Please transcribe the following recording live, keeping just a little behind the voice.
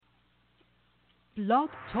Blog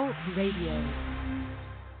Talk Radio.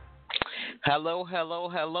 Hello, hello,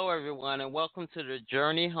 hello, everyone, and welcome to the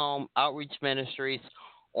Journey Home Outreach Ministries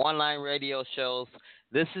online radio shows.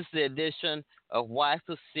 This is the edition of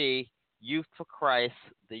Y4C, Youth for Christ.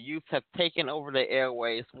 The youth have taken over the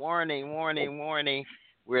airways. Warning, warning, warning.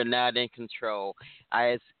 We're not in control.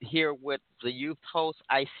 I is here with the youth host,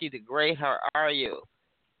 Iseethegreat. How are you?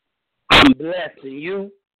 I'm blessed, and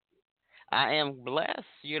you? I am blessed.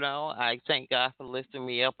 I thank God for lifting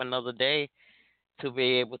me up another day to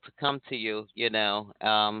be able to come to you. He's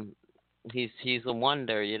a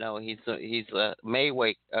wonder. He's a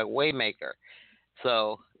waymaker.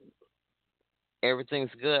 So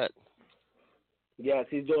everything's good. Yes,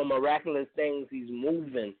 he's doing miraculous things. He's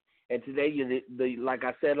moving. And today, like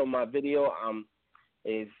I said on my video,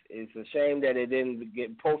 it's a shame that it didn't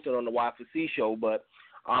get posted on the Y4C show, but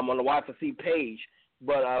on the Y4C page.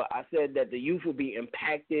 But I said that the youth will be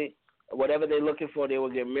impacted. Whatever they're looking for, they will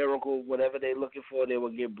get miracle. Whatever they're looking for, they will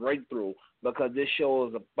get breakthrough. Because this show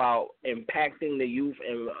is about impacting the youth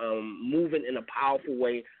and moving in a powerful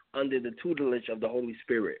way under the tutelage of the Holy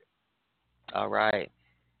Spirit. All right.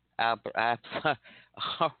 All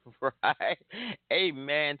right.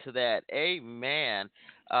 Amen to that. Amen.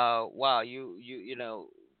 Wow.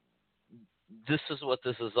 This is what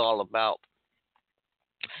this is all about.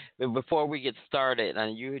 But before we get started,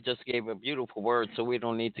 and you just gave a beautiful word, so we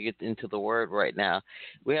don't need to get into the word right now.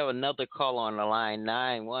 We have another call on the line,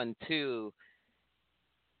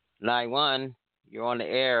 91291. You're on the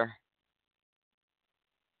air.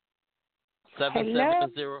 Hello.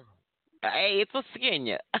 770. Hey, it's a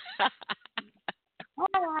Kenya.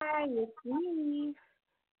 Hi, it's me.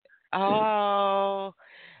 Oh,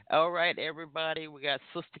 all right, everybody. We got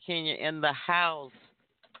Sister Kenya in the house.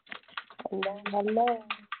 Hello.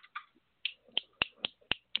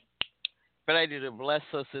 Ready to bless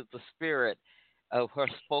us with the spirit of her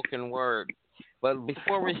spoken word. But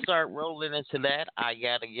before we start rolling into that, I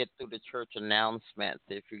got to get through the church announcements,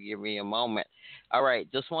 if you give me a moment. All right,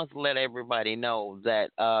 just want to let everybody know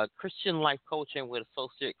that Christian Life Coaching with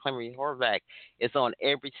Associate Clemmy Horvath is on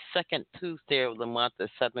every second Tuesday of the month at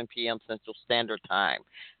 7 p.m. Central Standard Time.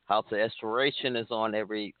 House of Restoration is on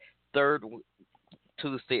every third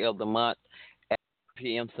Tuesday of the month at 8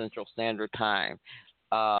 p.m. Central Standard Time.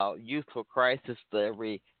 Youth for Christ is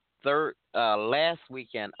every third last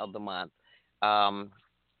weekend of the month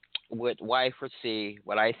with Y4C,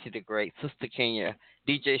 with Iseethegreat, Sister Kenya,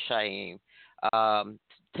 DJ Shyheim,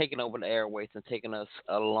 taking over the airways and taking us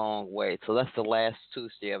a long way. So that's the last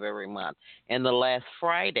Tuesday of every month. And the last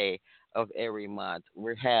Friday of every month,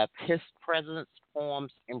 we have His Presence,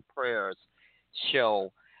 Poems, and Prayers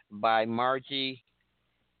show by Margie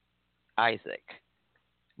Isaac.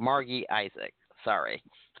 Sorry.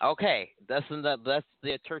 Okay, that's the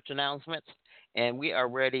church announcements, and we are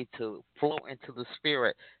ready to flow into the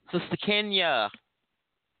spirit. Sister Kenya.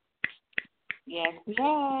 Yes.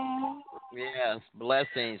 Yes,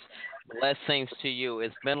 blessings to you.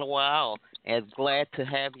 It's been a while, and glad to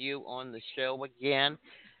have you on the show again.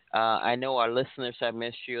 I know our listeners have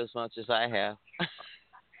missed you as much as I have.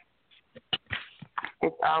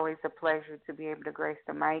 It's always a pleasure to be able to grace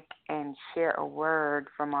the mic and share a word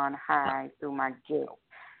from on high through my gift.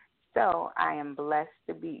 So I am blessed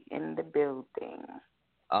to be in the building.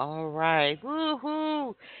 All right.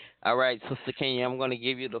 Woohoo. All right, Sister Kenya, I'm going to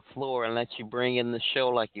give you the floor and let you bring in the show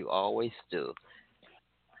like you always do.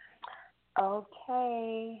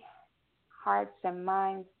 Okay. Hearts and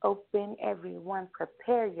minds open, everyone.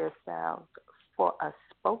 Prepare yourselves for a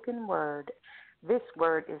spoken word. This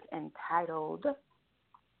word is entitled,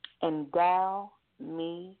 Endow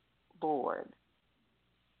Me, Lord.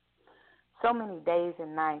 So many days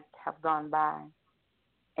and nights have gone by,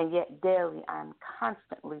 and yet daily I'm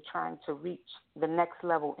constantly trying to reach the next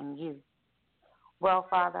level in you. Well,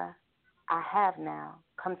 Father, I have now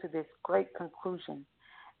come to this great conclusion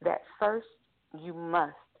that first you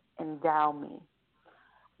must endow me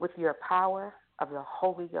with your power of the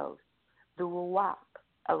Holy Ghost, the Ruach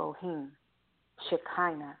Elohim,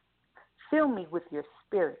 Shekinah. Fill me with your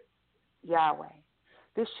spirit, Yahweh.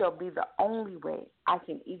 This shall be the only way I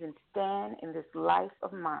can even stand in this life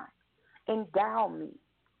of mine. Endow me.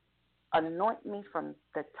 Anoint me from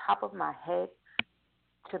the top of my head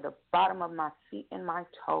to the bottom of my feet and my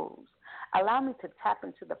toes. Allow me to tap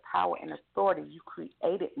into the power and authority you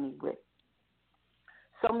created me with.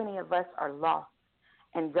 So many of us are lost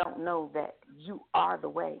and don't know that you are the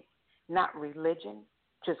way, not religion,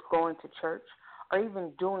 just going to church, or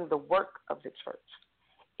even doing the work of the church.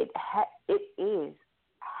 It is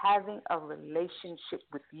having a relationship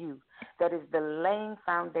with you that is the laying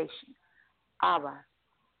foundation. Abba,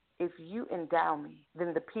 If you endow me,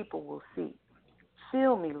 then the people will see.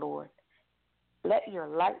 Fill me, Lord. Let your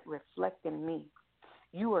light reflect in me.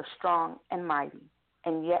 You are strong and mighty,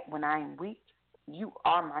 and yet when I am weak, you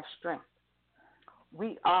are my strength.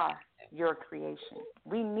 We are your creation.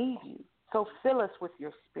 We need you. So fill us with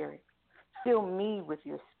your spirit. Fill me with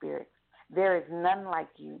your spirit. There is none like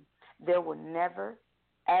you. There will never,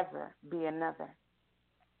 ever be another.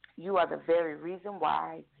 You are the very reason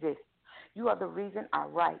why I exist. You are the reason I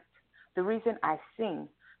write, the reason I sing,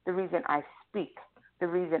 the reason I speak, the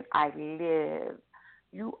reason I live.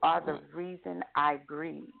 You are the reason I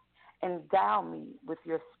breathe. Endow me with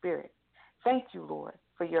your spirit. Thank you, Lord,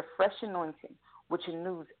 for your fresh anointing, which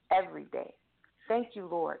renews every day. Thank you,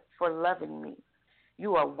 Lord, for loving me.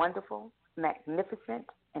 You are wonderful, magnificent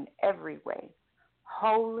in every way.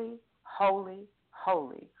 Holy, holy,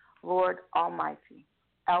 holy, Lord Almighty,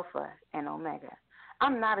 Alpha and Omega.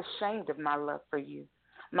 I'm not ashamed of my love for you,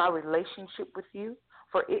 my relationship with you,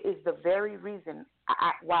 for it is the very reason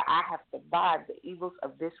why I have survived the evils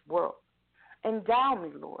of this world. Endow me,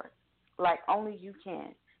 Lord, like only you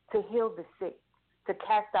can, to heal the sick, to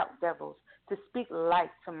cast out devils, to speak life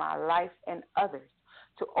to my life and others,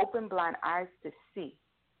 to open blind eyes to see.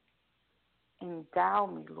 Endow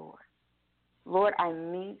me, Lord. Lord, I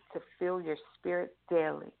need to feel your spirit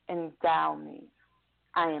daily. Endow me.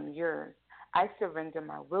 I am yours. I surrender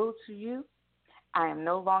my will to you. I am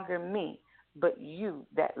no longer me, but you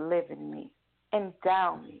that live in me.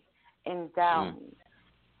 Endow me. Endow me.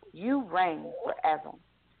 You reign forever.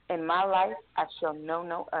 In my life, I shall know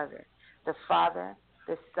no other. The Father,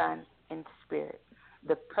 the Son, and Spirit.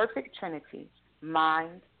 The perfect Trinity,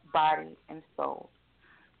 mind, body, and soul.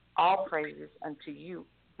 All praises unto you,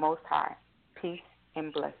 Most High. Peace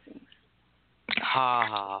and blessings.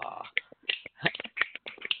 Ha.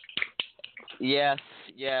 Yes,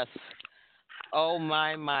 yes. Oh,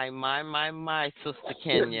 my, Sister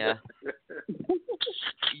Kenya.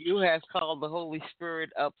 You have called the Holy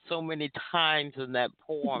Spirit up so many times in that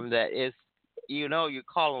poem that it's, you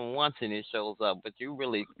call him once and he shows up, but you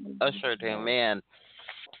really ushered him in.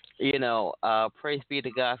 Praise be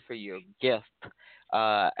to God for your gift.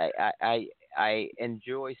 I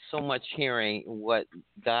enjoy so much hearing what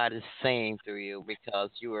God is saying through you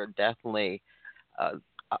because you are definitely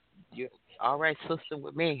you all right, sister,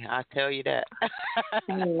 with me. I tell you that.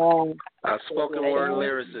 A spoken word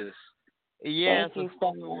lyricist. Yes, a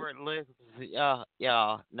spoken word lyricist.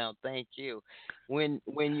 Yeah. No, thank you. When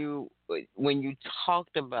you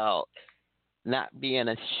talked about not being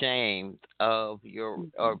ashamed of your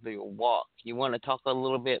walk, you want to talk a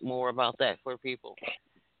little bit more about that for people?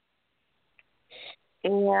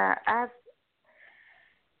 Yeah,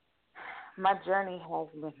 my journey has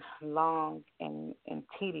been long and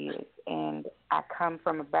tedious, and I come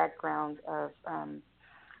from a background of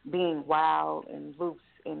being wild and loose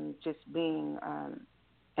and just being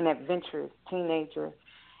an adventurous teenager.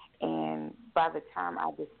 And by the time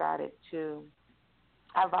I decided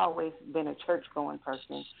I've always been a church-going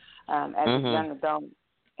person as a young adult,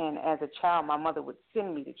 and as a child, my mother would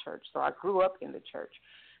send me to church, so I grew up in the church.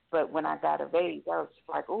 But when I got of age, I was just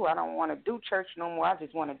like, oh, I don't want to do church no more. I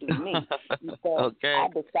just want to do me. So I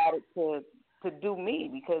decided to do me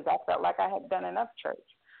because I felt like I had done enough church.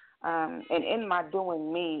 And in my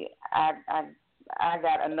doing me, I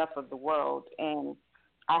got enough of the world. And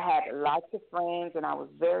I had lots of friends, and I was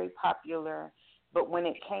very popular. But when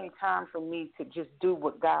it came time for me to just do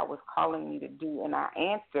what God was calling me to do, and I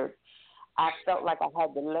answered, I felt like I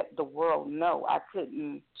had to let the world know. I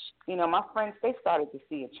couldn't, my friends, they started to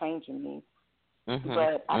see a change in me.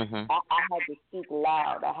 But I had to speak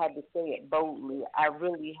loud. I had to say it boldly. I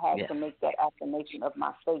really had to make that affirmation of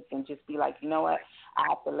my faith and just be like, you know what? I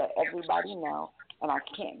have to let everybody know, and I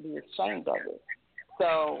can't be ashamed of it.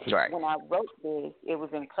 So when I wrote this, it was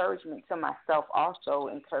encouragement to myself, also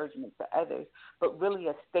encouragement to others, but really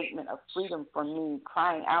a statement of freedom for me,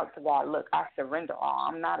 crying out to God, look, I surrender all.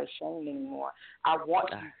 I'm not ashamed anymore. I want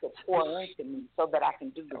you to pour into me so that I can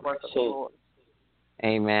do the work of the Lord.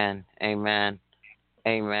 Amen.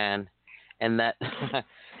 And that,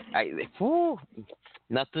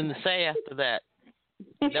 nothing to say after that.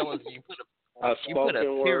 That was, you put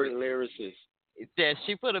a word lyricist. Yeah,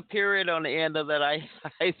 she put a period on the end of that.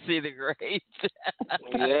 Iseethegreat.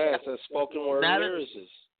 Yes, a spoken word lyricist.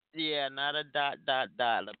 Not a dot,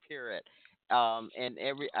 a period. And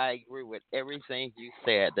I agree with everything you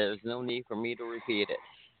said. There's no need for me to repeat it.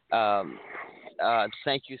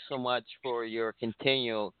 Thank you so much for your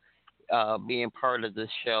continual being part of this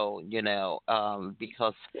show.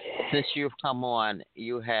 Because since you've come on,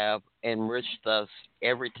 you have enriched us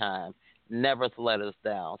every time. Never let us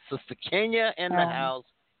down. Sister Kenya in the house.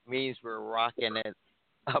 means we're rocking it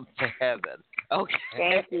up to heaven. Okay.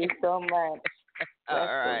 Thank you so much. All Bless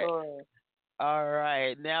right. the Lord. All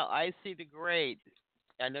right. Now I see the great.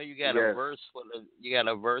 I know you got a Yes. verse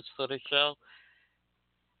for the show.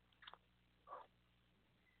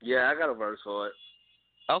 Yeah, I got a verse for it.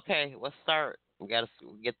 Okay, let's start. We got to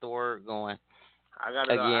get the word going I got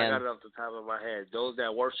it. I got again. it off the top of my head. Those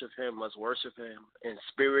that worship Him must worship Him in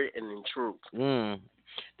spirit and in truth. Mm.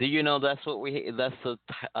 Do you know that's the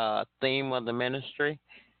theme of the ministry?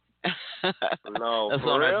 No, That's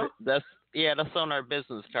for on our real. that's on our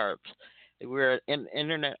business cards. We're an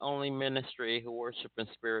internet only ministry who worship in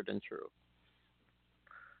spirit and truth.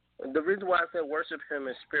 The reason why I said worship Him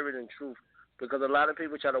in spirit and truth, because a lot of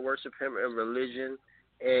people try to worship Him in religion,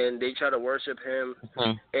 and they try to worship Him,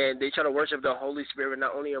 Mhm. and they try to worship the Holy Spirit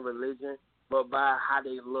not only in religion, but by how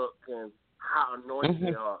they look and how anointed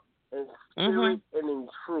they Mhm. are, in spirit Mhm. and in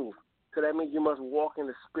truth. So that means you must walk in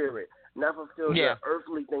the spirit, not fulfill the Yeah.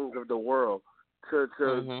 earthly things of the world, to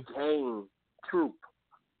Mhm. gain truth.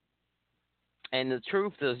 And the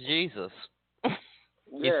truth is Jesus. He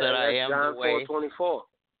Yeah, said, and "I that's am the John way. 4:24.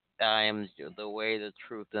 I am the way, the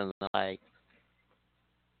truth, and the life."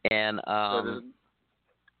 And So this,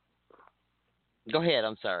 go ahead.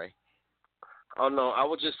 I'm sorry. oh no, I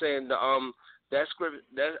was just saying that script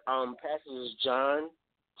that passage is John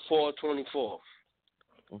 4:24.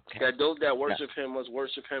 Okay. That those that Yeah. worship Him must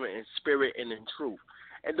worship Him in spirit and in truth.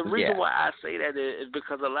 And the Yeah. reason why I say that is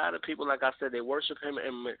because a lot of people, like I said, they worship Him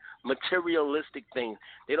in materialistic things.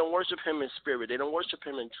 They don't worship Him in spirit. They don't worship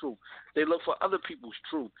Him in truth. They look for other people's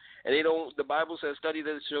truth, and they don't. The Bible says, "Study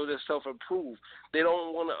that show themselves approved." They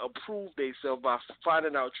don't want to approve themselves by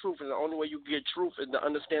finding out truth, and the only way you get truth is to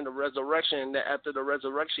understand the resurrection. And that after the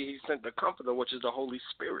resurrection, He sent the Comforter, which is the Holy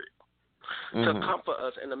Spirit, to Mhm. comfort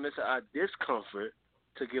us in the midst of our discomfort,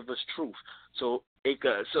 to give us truth. So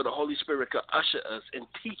so the Holy Spirit could usher us and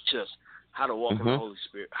teach us how to walk in the Mhm. Holy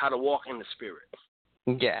Spirit, how to walk in the Spirit.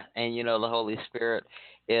 Yeah, and the Holy Spirit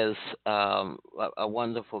is a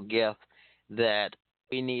wonderful gift that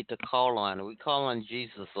we need to call on. We call on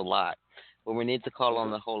Jesus a lot, but we need to call on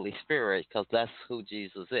Hmm. the Holy Spirit because that's who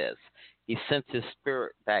Jesus is. He sent His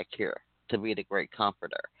Spirit back here to be the great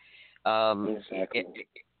Comforter. Exactly.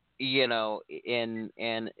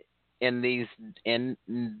 In these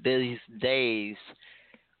days,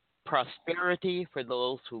 prosperity for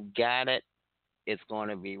those who got it is going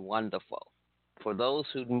to be wonderful. For those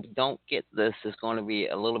who don't get this, it's going to be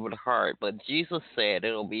a little bit hard. But Jesus said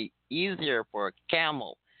it'll be easier for a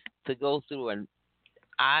camel to go through an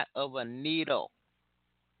eye of a needle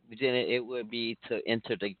than it would be to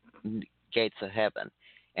enter the gates of heaven.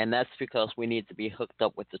 And that's because we need to be hooked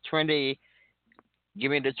up with the Trinity.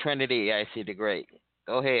 Give me the Trinity, Iseethegreat.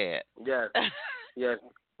 Go ahead. Yes. Yes.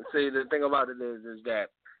 See, the thing about it is that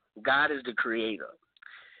God is the creator.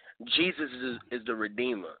 Jesus is the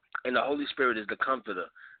Redeemer, and the Holy Spirit is the Comforter.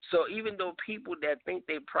 So even though people that think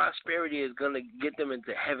their prosperity is going to get them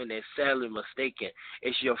into heaven, they're sadly mistaken.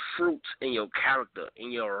 It's your fruits and your character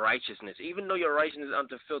and your righteousness. Even though your righteousness is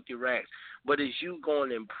unto filthy rags, but as you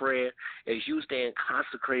going in prayer, as you staying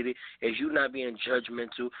consecrated, as you not being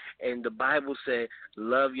judgmental, and the Bible said,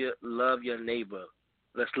 love your neighbor.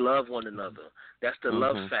 Let's love one another. That's the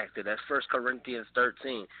love Mhm. factor. That's 1 Corinthians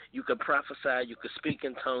 13. You can prophesy, you can speak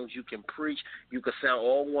in tongues, you can preach, you can sound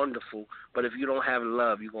all wonderful, but if you don't have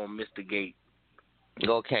love, you're going to miss the gate.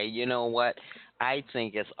 Okay, you know what? I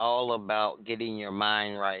think it's all about getting your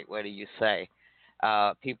mind right. What do you say?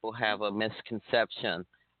 People have a misconception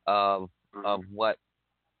of what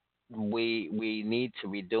we need to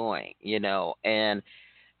be doing, and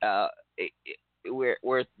uh,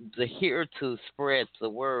 we're here to spread the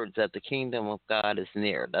words that the kingdom of God is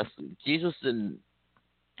near. That's Jesus didn't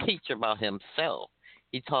teach about himself.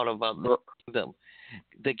 He taught about kingdom,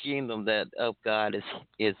 the kingdom that of God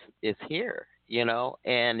is here.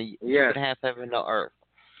 And you Yes. can have heaven on earth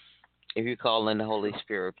if you call in the Holy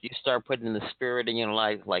Spirit. If you start putting the Spirit in your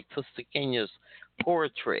life, like Sister Kenya's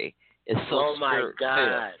poetry is so Oh, my spirit filled.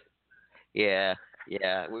 God. Yeah,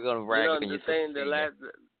 we're gonna brag on you, The Sister thing, Kenya.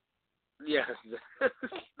 yes,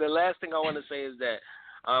 the last thing I want to say is that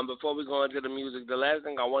before we go into the music, the last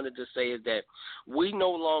thing I wanted to say is that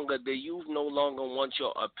the youth no longer want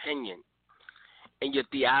your opinion and your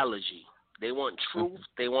theology. They want truth,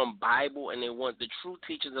 they want Bible, and they want the true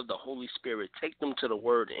teachings of the Holy Spirit. Take them to the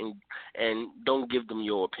Word and don't give them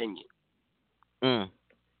your opinion. Mm,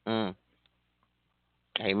 mm.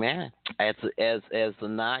 Amen. As the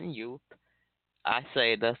non-youth, I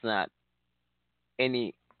say that's not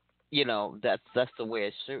any. That's the way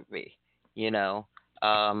it should be. You know,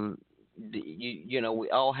 um, you know, we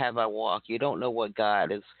all have our walk. You don't know what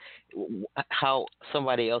God is, how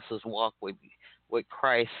somebody else's walk with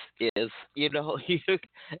Christ is, you know.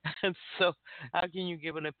 And so how can you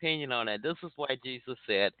give an opinion on that? This is why Jesus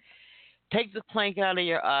said, take the plank out of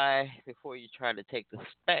your eye before you try to take the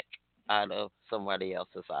speck out of somebody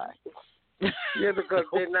else's eye. Yeah, because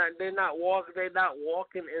they're not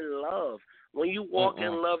walking in love. When you walk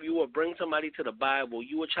in love, you will bring somebody to the Bible.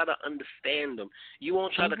 You will try to understand them. You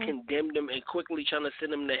won't try to condemn them and quickly trying to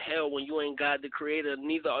send them to hell when you ain't God the Creator.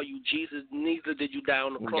 Neither are you Jesus. Neither did you die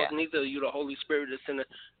on the cross. Yeah. Neither are you the Holy Spirit to send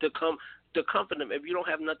to come to comfort them. If you don't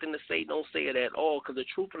have nothing to say, don't say it at all, because the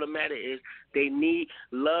truth of the matter is they need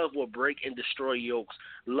love will break and destroy yokes.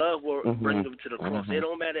 Love will bring them to the cross. It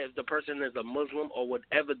don't matter if the person is a Muslim or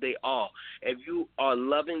whatever they are. If you are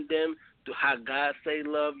loving them to how God say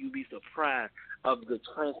love, you'll be surprised of the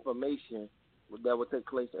transformation that will take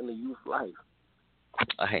place in the youth life.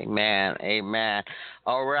 Amen. Amen.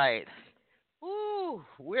 All right. Ooh,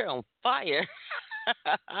 we're on fire.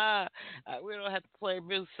 We don't have to play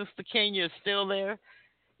music. Sister Kenya is still there.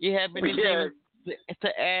 You have anything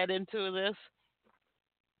to add into this?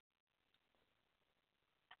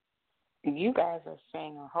 You guys are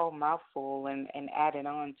saying a whole mouthful and adding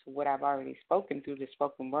on to what I've already spoken through the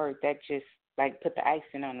spoken word. That just like put the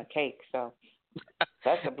icing on the cake. So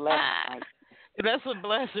that's a blessing. That's a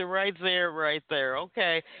blessing right there.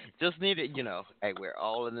 Okay. Just needed, you know, hey, we're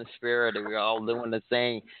all in the spirit and we're all doing the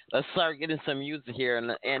thing. Let's start getting some music here.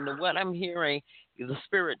 And what I'm hearing, the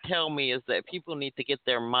spirit tell me, is that people need to get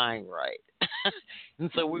their mind right. And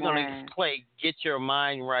so we're going to play Get Your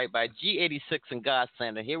Mind Right by G86 and God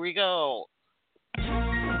Center. Here we go.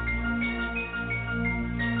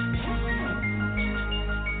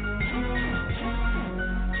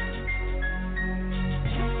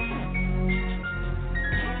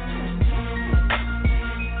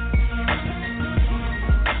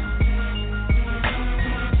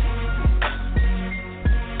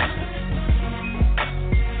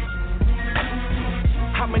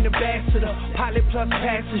 Ambassador, pilot plus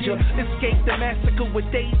passenger. Escaped the massacre with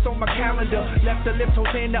days on my calendar. Left the lift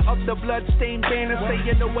Hosanna up the bloodstained banner.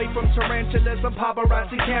 Staying away from tarantulas and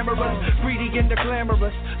paparazzi cameras. Greedy and the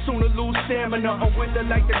glamorous, sooner lose stamina. On winter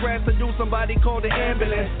like the grass to do, somebody call the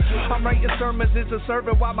ambulance. I'm writing sermons as a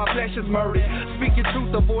servant while my flesh is murdered. Speaking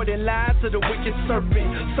truth, avoiding lies to the wicked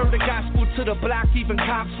serpent. Serve the gospel to the block, even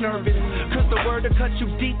cops nervous. Cause the word will cut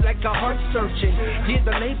you deep like a heart surgeon. Yeah,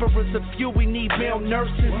 the laborers are few, we need male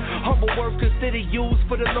nurses. Humble workers that are used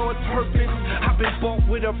for the Lord's purpose. I've been bought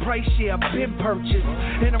with a price, yeah, I've been purchased.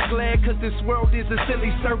 And I'm glad cause this world is a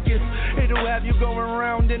silly circus. It'll have you going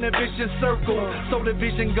around in a vicious circle. So the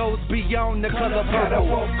vision goes beyond the color purple. Gotta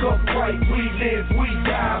walk upright, we live, we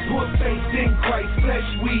die. Put faith in Christ, flesh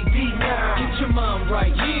we deny. Get your mind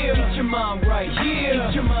right here, get your mind right here,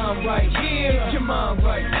 get your mind right here, get your mind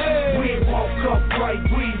right here. We walk upright,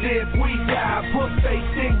 we live, we die. Put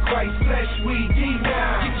faith in Christ, flesh we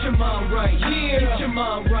deny. Get your mind right here, get your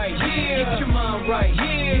mind right here, get your mind right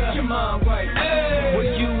here, get your mind right here.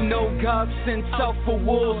 Well, you know God sent out for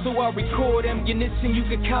war, so I record ammunition you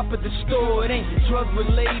can cop at the store. It ain't drug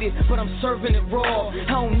related, but I'm serving it raw. I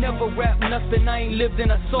don't never rap nothing I ain't lived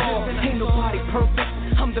and I saw. Ain't nobody perfect,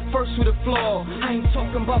 I'm the first with a flaw. I ain't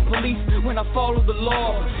talking about police when I follow the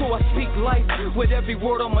law. So I speak life with every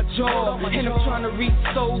word on my jaw. And I'm trying to reach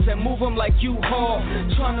souls and move them like U-Haul.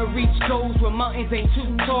 Trying to reach goals where mountains ain't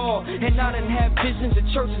too tall. And I done have visions of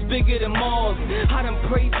churches bigger than malls. I done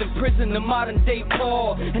praised in prison the modern day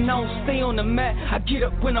Paul. And I don't stay on the mat, I get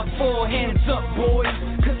up when I fall. Hands up, boys,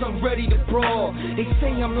 cause I'm ready to brawl. They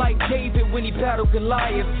say I'm like David when he battled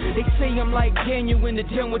Goliath. They say I'm like Daniel in the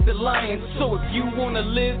den with the lions. So if you wanna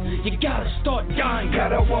live, you gotta start dying.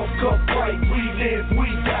 Gotta walk upright, we live, we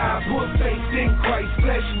die. Put faith in Christ,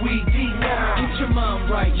 flesh we deny. Get your mind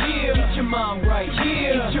right here, get your mind right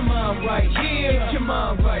here, get your mind right here, get your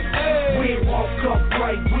mind right here. We walk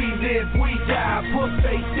upright, we live, we die. Put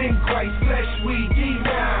faith in Christ, flesh we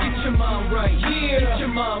deny. Get your mind right here, get your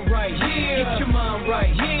mind right here, get your mind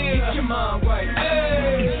right here, get your mind right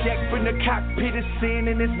here. Eject from the cockpit of sin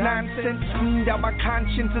and it's nonsense. Cleaned out my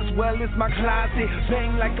conscience as well as my closet.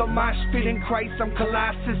 Bang like a mosh pit in Christ, I'm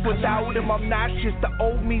Colossus. Without him, I'm nauseous. The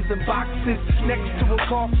old me's in boxes. Next to a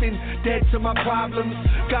coffin, dead to my problems.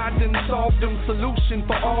 God done solved them, solution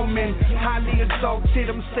for all men. Highly exalted,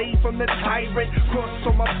 I'm saved from the tyrant. Cross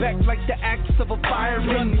on my back like the axe of a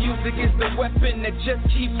fireman. Music is the weapon that just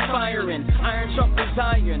keeps firing. Iron sharpens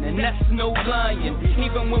iron, and that's no lying.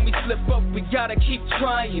 Even when we slip up, we gotta keep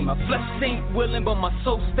trying. My flesh flesh ain't willing, but my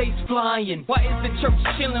soul stays flying. Why is the church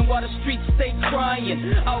chilling while the streets stay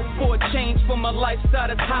crying? Out for a change from a lifestyle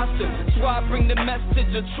that's hostile. So I bring the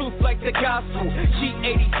message of truth like the gospel.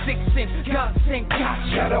 G86 and God sent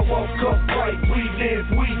gotcha. Gotta walk upright, we live,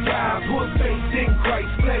 we die. Put faith in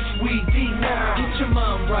Christ, flesh we deny. Get your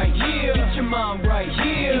mind right, yeah. Get your mind right,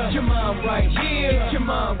 yeah. Get your mind right, yeah. Get your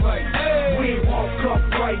mind right, hey. We walk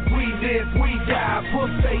upright, we live, we die. Put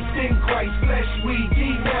faith in Christ, flesh we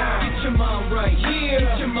deny. Get your mind right, yeah.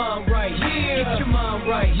 Get your mind right, yeah. Get your mind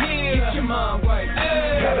right, yeah. Get your mind right,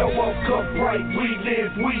 hey. Gotta walk upright, we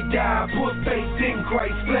live, we die. Put faith in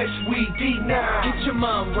Christ, flesh we deny. Get your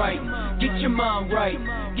mind right, get your mind right,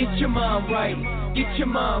 get your mind right, get your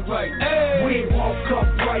mind right, hey. We walk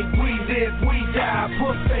upright, we live, we die.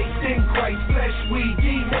 Put faith in Christ, flesh we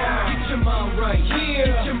deny. Get your mind right, yeah.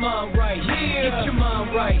 Get your mind right, yeah. Get your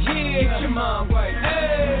mind right, yeah. Get your mind right,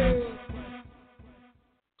 hey.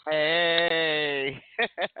 Hey.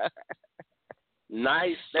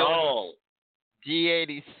 Nice song.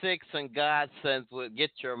 G86 and God Sends would get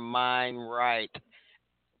your mind right,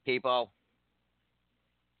 people.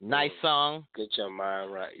 Nice song. Get your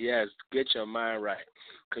mind right. Yes, get your mind right.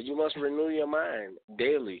 Because you must renew your mind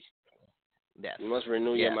daily. Yes. You must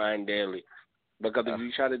renew your mind daily. Because if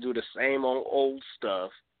you try to do the same old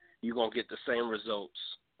stuff, you're going to get the same results.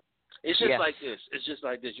 It's just like this. It's just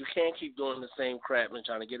like this. You can't keep doing the same crap and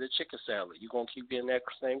trying to get a chicken salad. You're going to keep getting that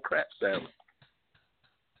same crap salad.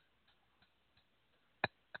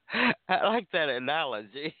 I like that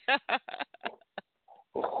analogy.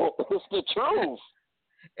 It's the truth.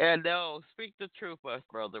 And no, speak the truth, my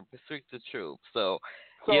brother. Speak the truth. So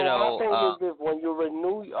you know, my thing is this: when you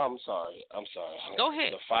renew, I'm sorry. Go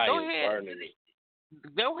ahead. The fire Go is ahead. burning me.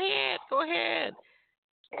 Go ahead.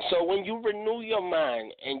 So when you renew your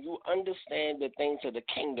mind and you understand the things of the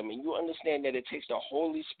kingdom and you understand that it takes the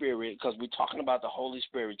Holy Spirit, because we're talking about the Holy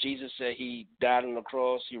Spirit. Jesus said he died on the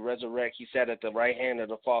cross, he resurrected, he sat at the right hand of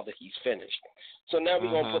the Father, he's finished. So now we're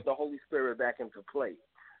going to put the Holy Spirit back into place.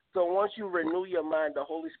 So once you renew your mind, the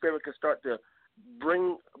Holy Spirit can start to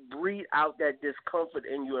breathe out that discomfort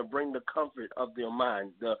in you and bring the comfort of your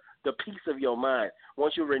mind, the peace of your mind.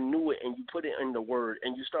 Once you renew it and you put it in the Word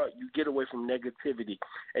and you get away from negativity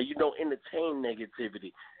and you don't entertain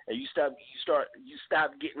negativity and you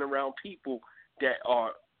stop getting around people that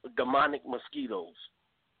are demonic mosquitoes.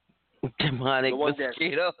 Demonic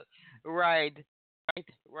mosquitoes, right.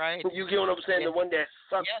 You get what I'm saying? The one that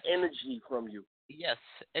sucks energy from you. Yes,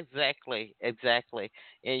 exactly.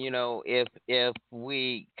 And you know, if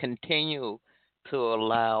we continue to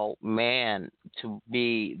allow man to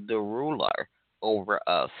be the ruler over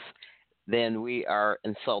us, then we are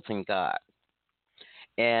insulting God.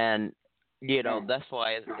 And you know, that's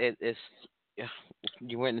why it's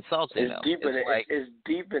you were insulting him. It's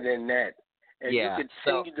deeper than that. If you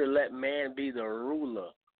continue to let man be the ruler,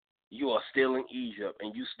 you are still in Egypt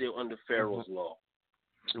and you still under Pharaoh's law.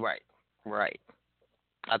 Right.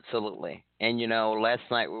 Absolutely. And, you know, last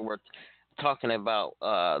night we were talking about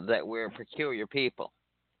that we're a peculiar people.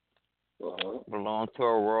 Belong to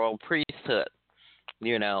a royal priesthood,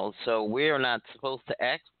 you know, so we're not supposed to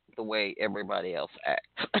act the way everybody else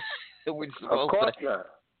acts. We're supposed of course not.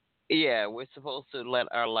 Yeah, we're supposed to let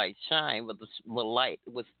our light shine, but the light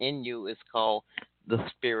within you is called the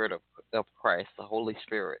Spirit of Christ, the Holy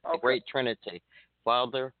Spirit, the Great Trinity,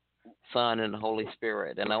 Father, Son, and the Holy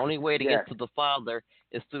Spirit. And the only way to get to the Father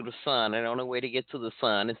is through the Son, and the only way to get to the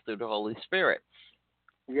Son is through the Holy Spirit.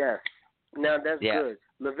 Yes. Now that's good.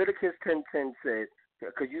 Leviticus 10:10 says,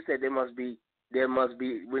 because you said there must be,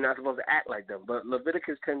 we're not supposed to act like them, but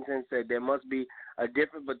Leviticus 10:10 said there must be a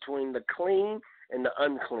difference between the clean and the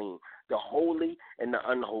unclean, the holy and the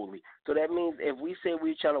unholy. So that means if we say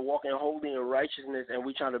we're trying to walk in holy and righteousness and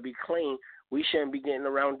we're trying to be clean, we shouldn't be getting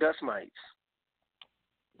around dust mites.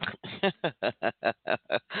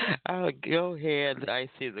 Oh, go ahead.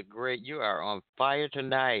 Iseethegreat. You are on fire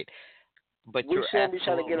tonight. But we shouldn't be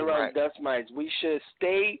trying to get around dust mites. We should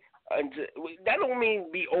stay. That don't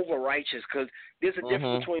mean be over righteous, because there's a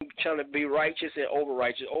difference between trying to be righteous and over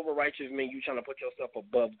righteous. Over righteous means you trying to put yourself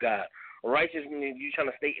above God. Righteous means you trying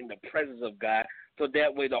to stay in the presence of God, so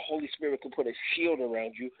that way the Holy Spirit can put a shield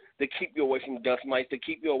around you to keep you away from dust mites, to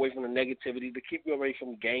keep you away from the negativity, to keep you away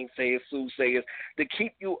from gainsayers, soothsayers, to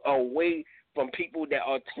keep you away from people that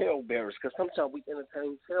are talebearers. Because sometimes we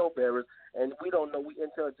entertain talebearers, and we don't know we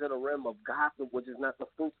enter into the realm of gossip, which is not the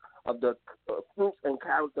fruits of the fruits and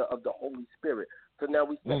character of the Holy Spirit. So now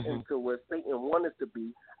we step into where Satan wants us to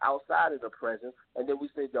be, outside of the presence, and then we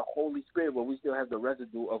say the Holy Spirit, where we still have the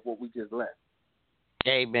residue of what we just left.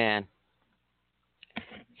 Amen.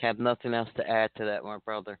 Have nothing else to add to that, my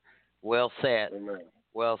brother. Well said. Amen.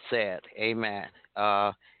 Well said. Amen.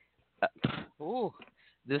 Ooh,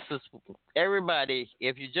 this is everybody.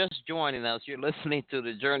 If you're just joining us, you're listening to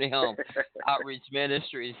the Journey Home Outreach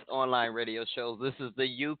Ministries online radio show. This is the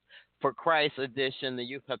Youth for Christ edition. The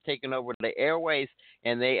youth have taken over the airways,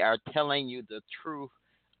 and they are telling you the truth,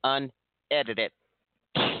 unedited.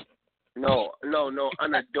 No,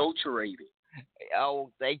 unadulterated.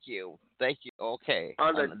 Oh, thank you. Okay.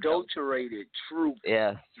 Unadulterated truth.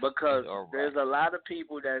 Yes. Because right. There's a lot of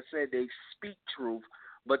people that say they speak truth,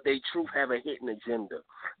 but they truth have a hidden agenda.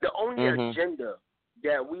 The only agenda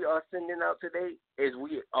that we are sending out today is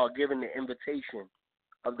we are giving the invitation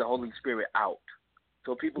of the Holy Spirit out.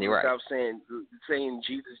 So people can stop saying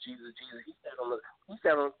Jesus. He sat on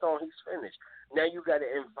the throne. He's finished. Now you got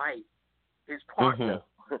to invite his partner,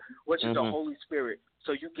 which is the Holy Spirit,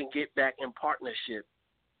 so you can get back in partnership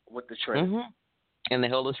with the Trinity. And the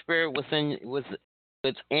Holy Spirit was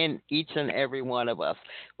in each and every one of us.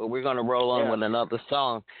 But we're going to roll on with another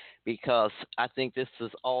song because I think this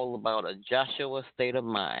is all about a Joshua state of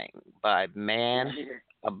mind by man.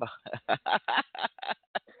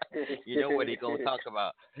 You know what he's going to talk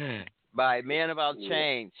about. By Man About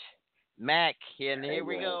Change. Mac, and here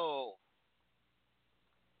we go.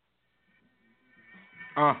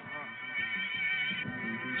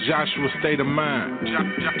 Joshua state of mind. Joshua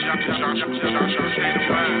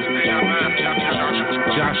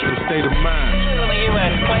state of mind. The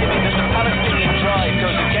UN claiming that the Palestinian drive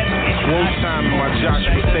goes against international. One time in my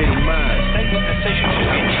Joshua state of mind. Statement decision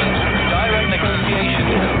should be into direct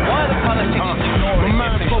negotiations. Why the Palestinians ignoring?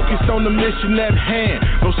 My mind focused on the mission at hand.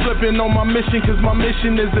 No slipping on my mission, cause my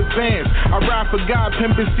mission is advanced. I ride for God,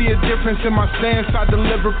 pimp, and see a difference in my stance. I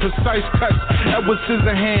deliver precise cuts, Edward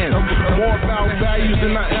Scissorhands. More about values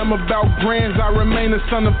than I am about brands. I remain a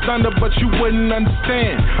son of thunder, but you wouldn't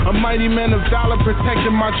understand. A mighty man of valor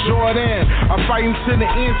protecting my Jordan. I fight to the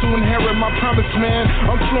end to inherit my promise, man.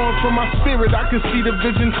 I'm flowing from my spirit, I can see the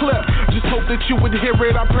vision clear. Just hope that you would hear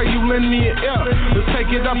it, I pray you lend me an ear. Let's take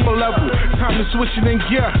it up a level, time to switch it in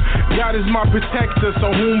gear. God is my protector, so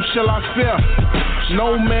whom shall I fear?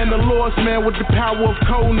 No man, the Lord's man with the power of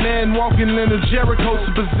Conan, walking in the Jericho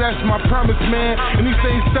to possess my promise, man. And he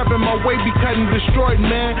say step in my way, be cut and destroyed,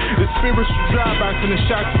 man. The spiritual drive-by and the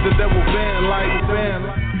shots of the devil van like.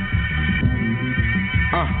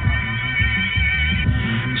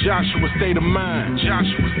 Joshua state of mind.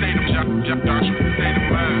 Joshua state of mind.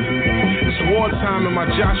 It's wartime in my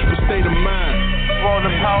Joshua state of mind. Well, the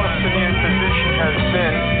Palestinian position has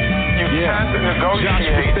been you can't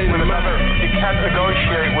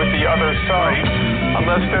negotiate with the other side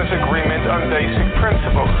unless there's agreement on basic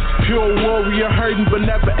principles. Pure warrior, hurting but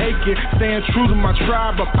never aching. Staying true to my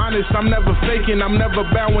tribe, I'm honest, I'm never faking. I'm never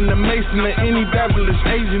bowing to Mason or any devilish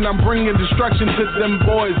agent. I'm bringing destruction to them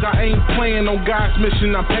boys. I ain't playing on God's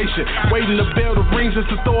mission, I'm patient. Waiting to build the rings just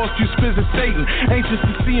to throw a few spits at Satan. Anxious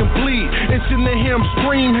to see him bleed, itching to hear him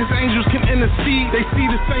scream. His angels can intercede, they see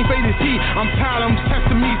the same fate as he. I'm tired of him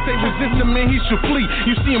testing me, say resist him and he should flee.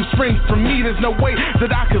 You see him spring from me, there's no way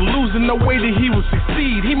that I could lose and no way that he will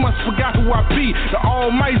succeed. He must forgot who I be, the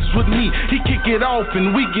Almighty's with me. He kick it off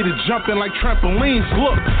and we get it jumping like trampolines.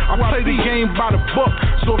 Look, I play the game by the book,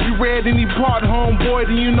 so if you read any part, homeboy,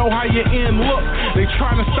 then you know how your end look. They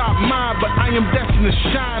trying to stop mine, but I am destined to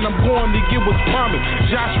shine. I'm going to get what's promised.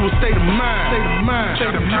 Joshua state of mind. State of mind.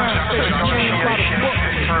 State of mind. State of mind. By the book.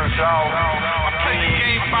 I play the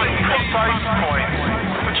game by precise points,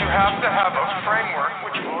 but you have to have a framework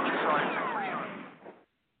which both sides agree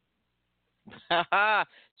on.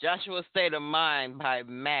 Joshua State of Mind by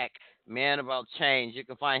Mac, Man About Change. You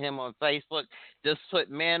can find him on Facebook. Just put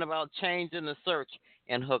Man About Change in the search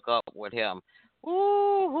and hook up with him.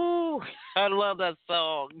 Woo-hoo. I love that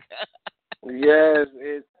song. Yes,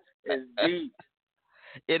 it's deep.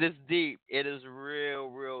 It is deep. It is real,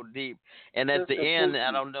 real deep. And at the end,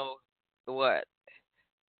 I don't know what.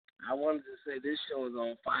 I wanted to say this show is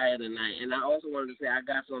on fire tonight, and I also wanted to say I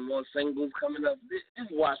got some more singles coming up.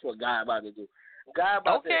 Just watch what God about to do. God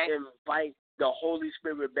about to invite the Holy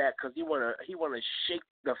Spirit back because he wanna shake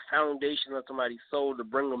the foundation of somebody's soul to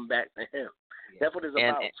bring them back to Him. That's what it's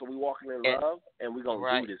about. So we walking in love, and we're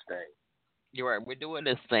gonna do this thing. You're right. We're doing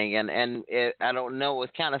this thing, and I don't know.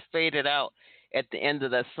 It's kind of faded out at the end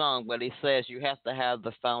of that song, but he says you have to have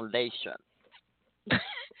the foundation.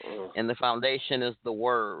 And the foundation is the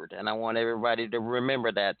word. And I want everybody to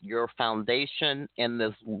remember that your foundation in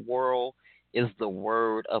this world is the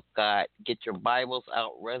word of God. Get your Bibles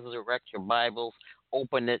out, resurrect your Bibles,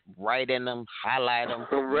 open it, write in them, highlight them.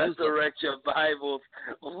 Resurrect your Bibles.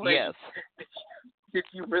 Wait, yes. Did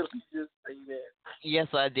you really just say that? Yes,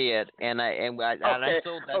 I did, and I sold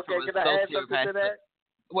that to Can I add associate something to pastor. that?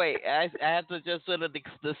 Wait, I have to just sort of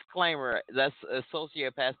disclaimer. That's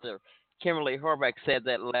associate pastor Kimberly Horvath said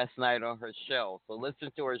that last night on her show. So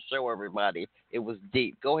listen to her show, everybody. It was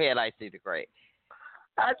deep. Go ahead, Iseethegreat.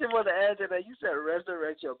 I just want to add to that. You said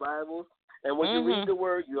resurrect your Bibles, and when you read the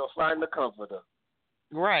Word, you'll find the Comforter.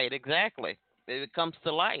 Right, exactly. It comes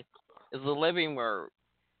to life. It's a living Word.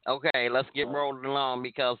 Okay, let's get rolling along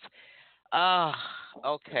because,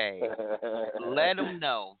 okay, let them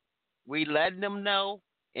know. We letting them know,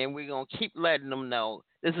 and we're going to keep letting them know.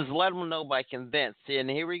 This is Let Them Know by Convinced, and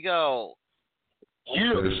here we go.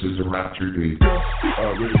 This is a rapture day.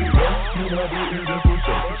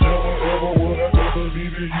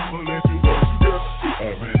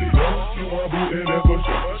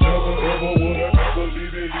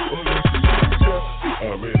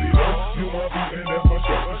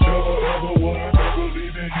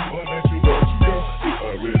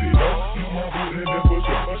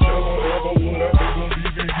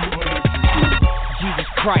 Jesus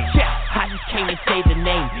Christ, I just came to say the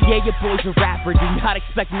name. Yeah, your boy's a rapper, do not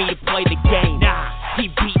expect me to play the game. Nah, he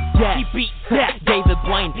beat that, David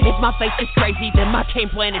Blaine. If my face is crazy, then my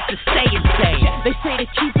game plan is to stay insane. They say to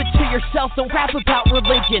keep it to yourself, don't rap about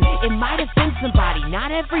religion. It might offend somebody,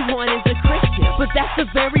 not everyone is a Christian, but that's the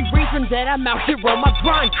very reason that I'm out here on my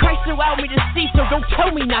grind. Christ allowed me to see, so don't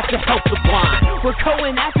tell me not to help the blind. We're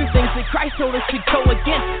going after things that Christ told us to go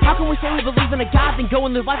against. How can we say we believe in a God and go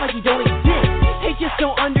and live life like he don't exist? They just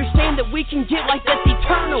don't understand that we can get like that's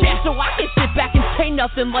eternal. So I can sit back and say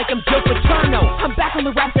nothing like I'm Joe Paterno. I'm back on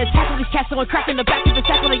the raps that attack all these cats, going crack in the back of the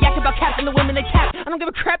sack when they yak about caps and the women they tap. I don't give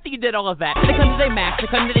a crap that you did all of that. They come to their max, they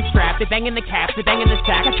come to their strap, they bang in the caps, they bang in the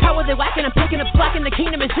sack. I try what they whacking, I'm picking up slack, and the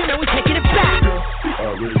kingdom is here, now we taking it back.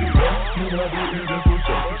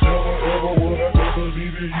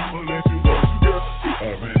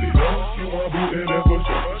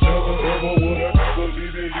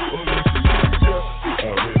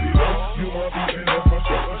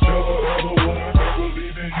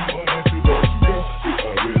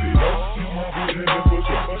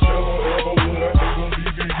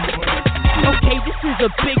 A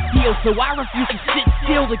big deal, so I refuse to sit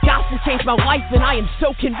still. The gospel changed my life, and I am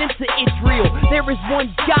so convinced that it's real. There is one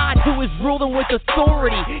God who is ruling with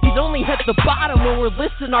authority. He's only at the bottom when we're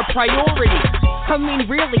listing our priorities. I mean,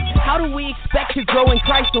 really, how do we expect to grow in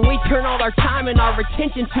Christ when we turn all our time and our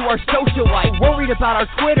attention to our social life? Worried about our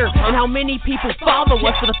Twitter and how many people follow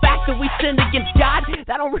us. For the fact that we sinned against God,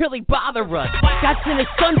 that don't really bother us. God sent his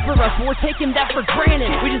son for us, but we're taking that for granted.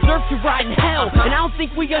 We deserve to rot in hell, and I don't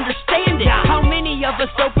think we understand it. How many of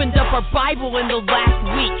us opened up our Bible in the last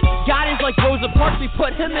week? God is like Rosa Parks, we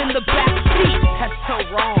put him in the back seat. That's so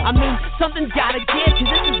wrong. I mean, something's gotta give,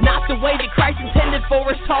 cause this is not the way that Christ intended for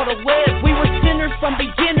us all to live. We were sinners from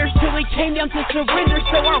beginners till he came down to surrender.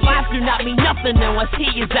 So our lives do not mean nothing unless he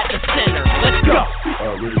is at the center. Let's go.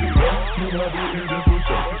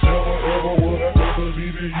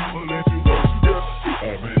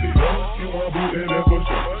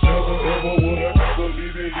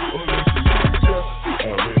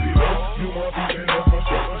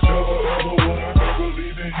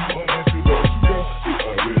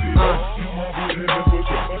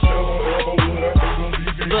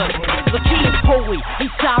 Holy, he's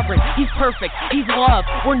sovereign, he's perfect, he's love.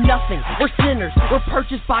 We're nothing, we're sinners, we're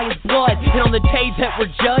purchased by his blood. And on the days that we're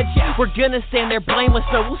judged, we're gonna stand there blameless.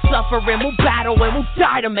 So we'll suffer and we'll battle and we'll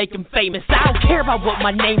die to make him famous. I don't care about what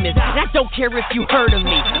my name is, and I don't care if you heard of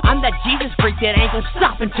me. I'm that Jesus freak that ain't gonna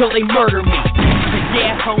stop until they murder me.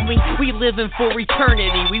 Yeah, homie, we living for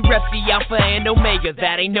eternity. We rep the Alpha and Omega,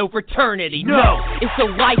 that ain't no fraternity. No, it's a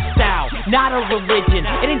lifestyle, not a religion.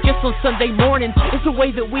 It ain't just on Sunday mornings, it's the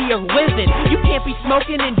way that we are living. You can't be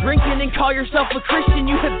smoking and drinking and call yourself a Christian.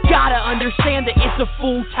 You have gotta understand that it's a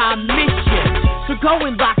full-time mission. So go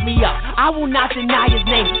and lock me up, I will not deny his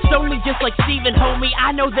name. Stone me just like Stephen, homie,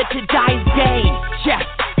 I know that to die is gain. Yeah,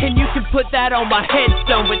 and you can put that on my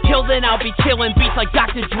headstone, but till then I'll be killing beats like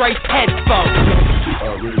Dr. Dre's headphones.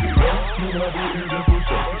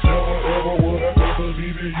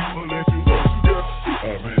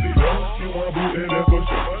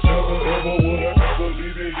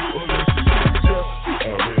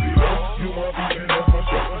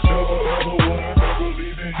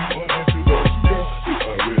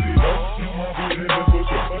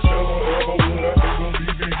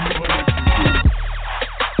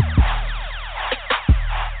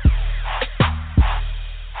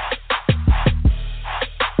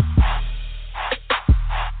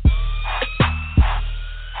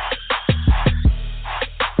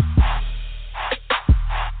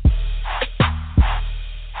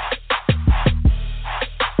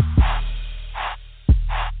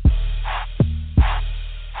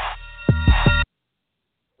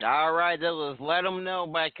 right, that was Let Them Know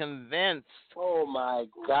by Convinced. Oh, my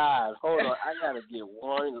God. Hold on. I got to get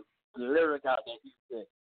one lyric out that he said.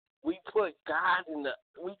 We put God in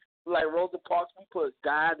like Rosa Parks, we put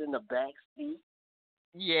God in the back seat.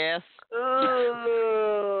 Yes. We're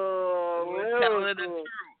telling the truth.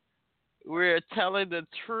 We're telling the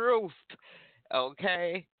truth.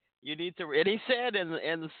 Okay? You need to, and he said in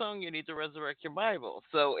the song, you need to resurrect your Bible.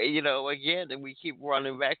 So, again, we keep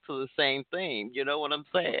running back to the same theme. You know what I'm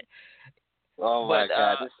saying? Oh, my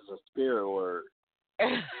God, this is a spirit word.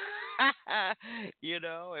 And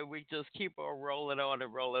we just keep on rolling on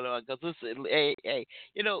because this is,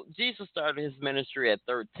 Jesus started his ministry at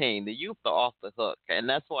 13. The youth are off the hook, and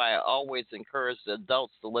that's why I always encourage the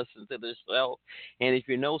adults to listen to this show. And if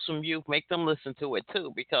you know some youth, make them listen to it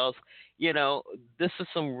too, because this is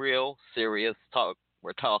some real serious talk.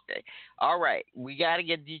 We're talking. All right, we got to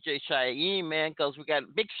get DJ Shyheim, man, because we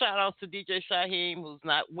got big shout-outs to DJ Shyheim, who's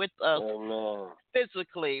not with us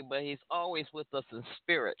physically, but he's always with us in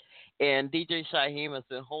spirit. And DJ Shyheim has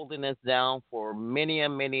been holding us down for many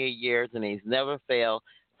years, and he's never failed.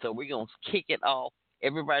 So we're going to kick it off.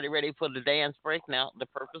 Everybody ready for the dance break? Now, the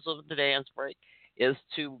purpose of the dance break is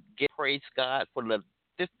to praise God for the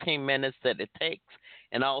 15 minutes that it takes,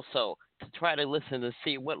 and also to try to listen and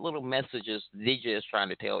see what little messages DJ is trying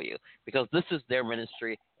to tell you, because this is their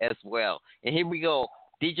ministry as well. And here we go,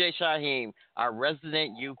 DJ Shyheim, our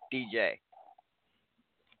resident youth DJ.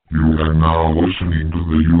 You are now listening to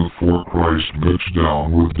the Youth for Christ Mix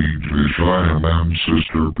Down with DJ Shyheim and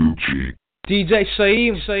Sister Gucci. DJ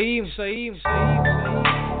Shyheim.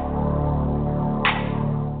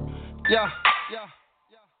 Yeah.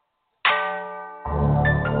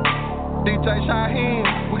 DJ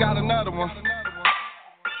Shyheim, we got another one.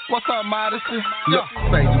 What's up, Modesty? Look,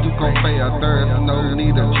 say you gon' fail, there's no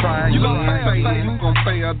need to try. You gon' fail, you gon'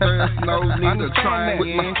 fail, there's no need to try.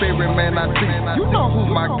 With my spirit, man, I see. You know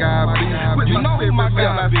who my God be. With my spirit,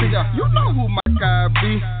 man, I see. You know who my God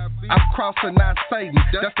be. I'm crossing out Satan,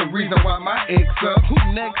 that's the reason why my ex up. Who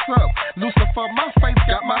next up? Lucifer, my faith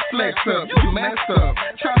got my flex up. You messed up.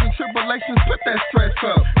 Trials and tribulations, put that stress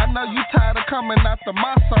up. I know you tired of coming after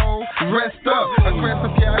my soul. Rest up.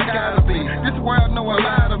 Aggressive, yeah, I gotta be. This world know a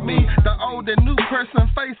lot of me. The old and new person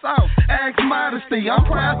face off. Ask modesty, I'm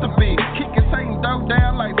proud to be. Kicking Satan dope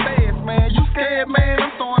down like Feds, man. You scared, man?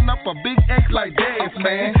 I'm throwing up a big X like Dez,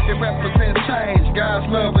 man. It represents change, God's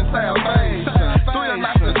love and salvation. Thrill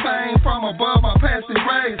not the same from above, my past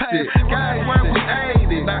erased it. Guys, where we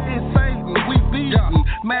ate it. Now it's Satan, we beatin'.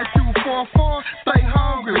 Matthew 4:4, stay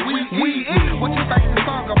hungry, we eatin'. What you think this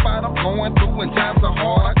song about? I'm going through when times are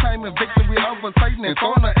hard. I claim in victory over Satan and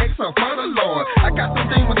throwing an X up for the Lord. I got some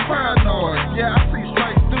demons paranoid. Yeah, I see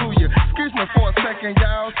straight through you. Excuse me for a second,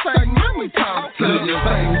 y'all. Satan, let me talk to you.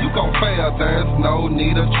 Satan, you gon' fail, there's no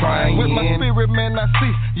need of trying. With my spirit, man, I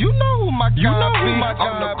see. You know who my God be.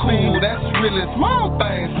 On the cool, that's really small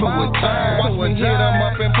things to a giant. Watch me hit them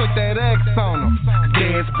up and put that X on them.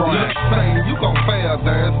 Dance bright. Satan, you gon' fail,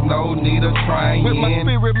 there's no need of trying. With my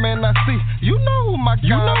spirit, man, I see. You know who my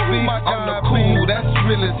God be. On the cool, that's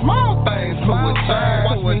really small things to a giant.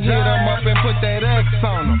 Watch me hit them up and put that X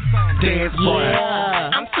on them. Dance bright.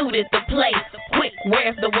 Yeah, I'm suited to play. Quick,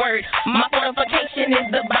 where's the word? My fortification is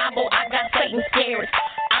the Bible. I got Satan scared.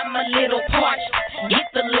 I'm a little parched. Get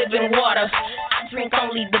the living water. I drink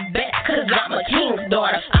only the best, cause I'm a king's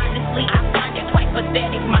daughter. Honestly, I find it quite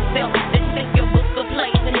pathetic myself. Then take your book of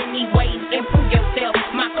plays and in any ways improve yourself.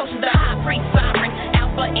 My coach is the high priest, sovereign,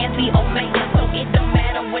 Alpha and the Omega. So it don't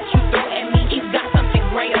matter what you throw at me, he's got something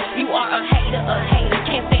greater. You are a hater.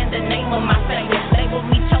 Can't stand the name of my savior. Label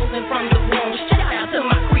me chosen from the womb. Shout out to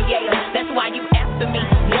my creator. That's why you after me.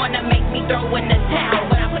 Wanna make me throw in the towel,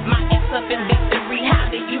 but I put my ass up in victory.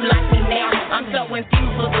 How do you like me now? I'm so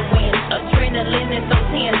infused for the win. Adrenaline is so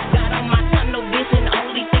tense. Got on my tunnel vision.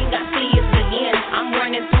 Only thing I see is the end. I'm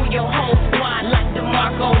running through your whole squad like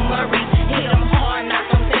DeMarco Murray. Hit them hard, knock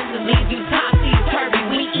them senses, leave you topsy-turvy.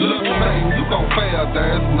 We eat. Look, man, you gon' fail.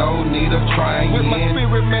 There's no need of trying. With my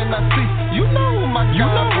spirit, man, I see. You know who my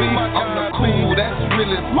God be. On the cool, that's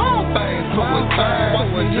really small things to a giant.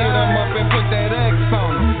 Watch me hit them up and put that X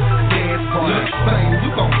on them. Dance bright. Satan,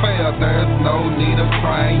 you gon' fail. There's no need of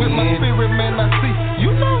trying. With my spirit, man, I see.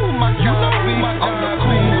 You know who my God be. On the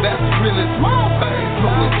cool, that's really small things to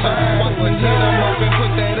a giant. Watch me hit them up and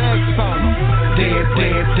put that X on them. Dead.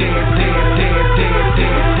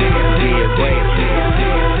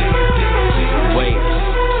 Wait.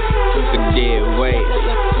 Forget, wait.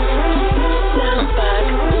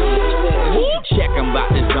 Check, I'm about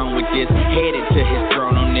to zone with this. Headed to his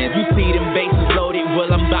throne on this. You see them bases loaded? Well,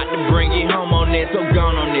 I'm about to bring it home on this. So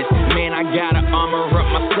gone on this. Man, I gotta armor up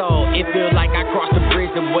my soul. If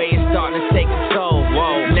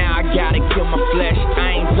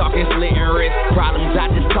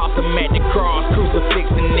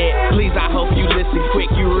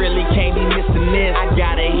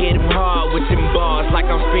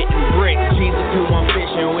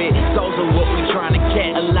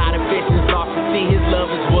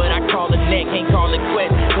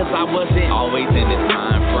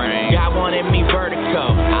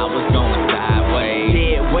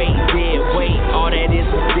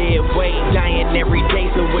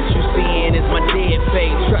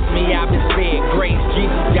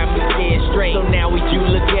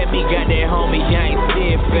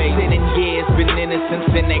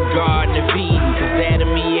in that Garden of Eden. Cause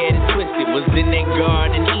Adam he had it twisted, was in that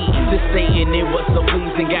Garden Eden. To Satan it was so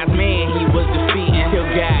pleasing, God's man he was defeating. Till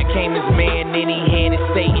God came as man, then he handed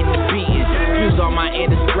Satan the beating. Excuse all my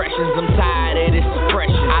indiscretions, I'm tired of this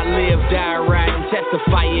suppression. I live, die, ride, and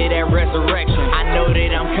testify of that resurrection. I know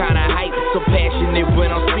that I'm kinda hyped, so passionate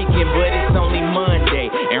when I'm speaking, but it's only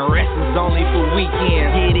Monday, and rest is only for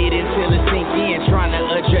weekends. Get it until it sink in, trying to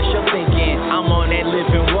adjust your thinking. I'm on that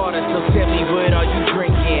living water, so tell me what are you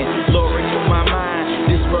drinking? Lord, renew my mind,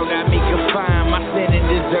 this world got me confined. My sinning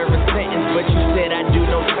deserve a sentence, but you said I do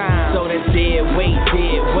no time. So that's dead weight,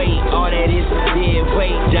 all that is dead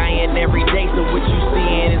weight. Dying every day, so what you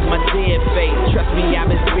seeing is my dead face. Trust me, I've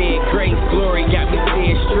been spared grace, glory got me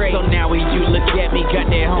dead straight. So now when you look at me, got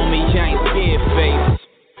that homie giant scared face.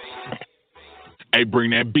 Hey,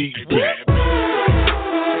 bring that beat back.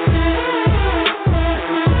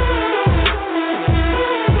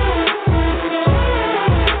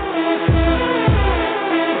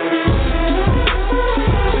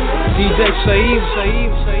 DJ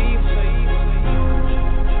Shyheim.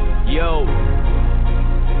 Yo,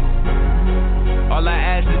 all I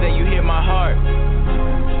ask is that you hear my heart.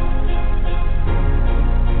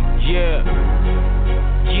 Yeah.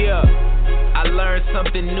 I learned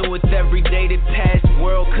something new with every day that passed.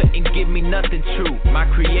 World couldn't give me nothing true. My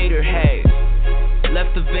creator has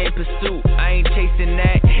left the vain pursuit. I ain't chasing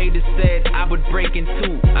that. Haters said I would break in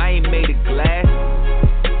two. I ain't made of glass.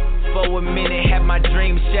 For a minute, had my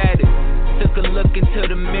dreams shattered. Took a look into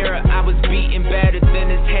the mirror, I was beaten battered. Then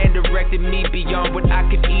his hand directed me beyond what I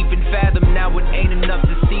could even fathom. Now it ain't enough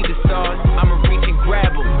to see the stars, I'ma reach and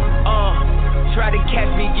grab them. Try to catch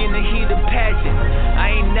me in the heat of passion.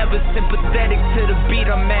 I ain't never sympathetic to the beat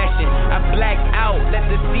I'm mashing. I blacked out, let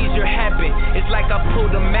the seizure happen. It's like I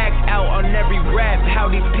pulled a Mac out on every rap. How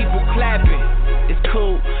these people clapping, it's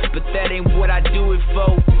cool, but that ain't what I do it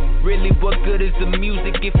for. Really, what good is the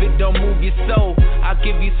music if it don't move your soul? I'll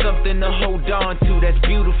give you something to hold on to that's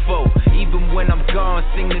beautiful. Even when I'm gone,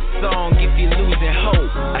 sing this song if you're losing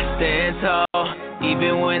hope. I stand tall,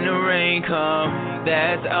 even when the rain comes,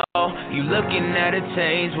 that's all. You looking at a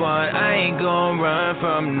change one, I ain't gon' run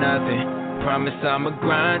from nothing. Promise I'ma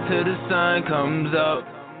grind till the sun comes up.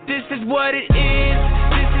 This is what it is,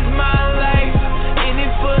 this is my life. In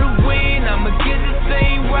it for the win, I'ma get this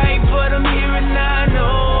thing right. But I'm here and I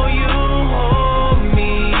know you hold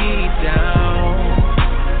me down,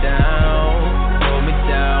 hold me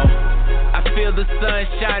down. I feel the sun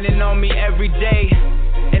shining on me every day,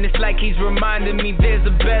 and it's like he's reminding me there's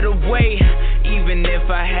a better way. Even if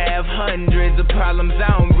I have hundreds of problems,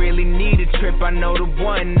 I don't really need a trip. I know the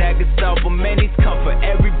one that can solve them, and he's come for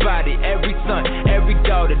everybody, every son, every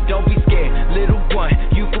daughter. Don't be scared, little one,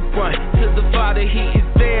 you can run to the Father, he is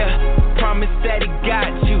there. Promise that he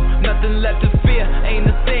got you, nothing left to fear, ain't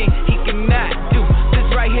a thing he cannot do. This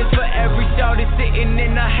right here's for every shorty sitting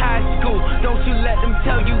in a high school. Don't you let them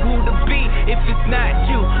tell you who to be if it's not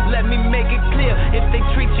you. Let me make it clear, if they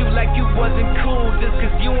treat you like you wasn't cool just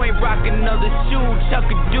cause you ain't rocking another shoe, chuck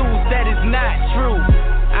a dudes, that is not true.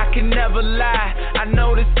 I can never lie, I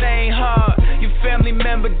know this ain't hard. Your family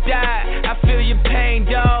member died, I feel your pain,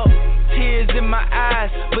 dog. Tears in my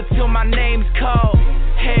eyes, but till my name's called,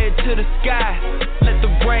 head to the sky, let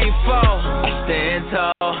the rain fall. I stand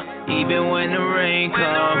tall, even when the rain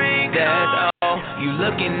comes, that's all. You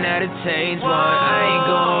looking at a change one, I ain't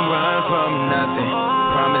gon' run from nothing.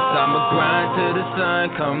 Promise I'ma grind till the sun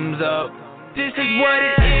comes up. This is what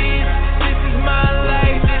it is, this is my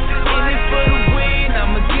life. In it for the win,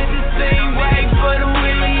 I'ma get this thing right. For the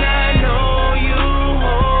win, I know you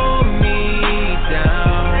hold me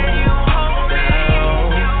down.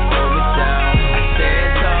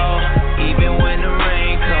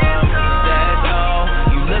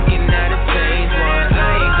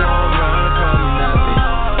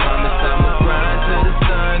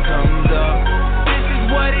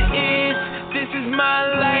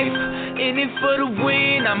 For the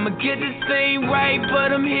win, I'ma get this thing right.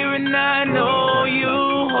 But I'm here and I know you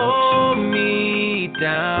hold me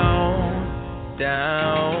down,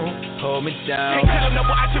 hold me down. Can't tell them no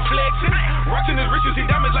more out your flexing. Rocking his wrists, see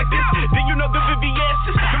diamonds like this. Then you know the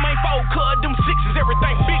VVS's. The main four cut, them sixes,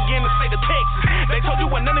 everything big in the state of Texas. They told you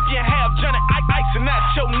what none if you have Johnny Ice and not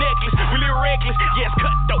your necklace. Really reckless, yes,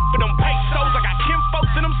 cut dope for them pesos. I got 10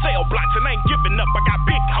 folks in them cell blocks and I ain't giving up. I got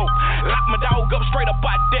big hope. Lock my dog up straight up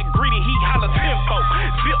out that greedy. He holler tenfold.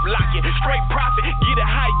 Zip lock it, straight profit. Get it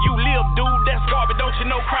how you live, dude. That's garbage. Don't you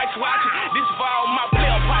know Christ watching? This for all my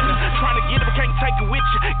player partners. Trying to get it, but can't take it with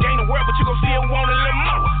you. Gain the world, but you gon' still want a little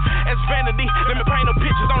more. As vanity, let me paint no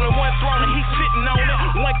pictures. Only one throne and he sitting on it.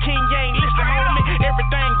 One king, you ain't listening, homie.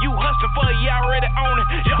 Everything you hustling for, you already own it.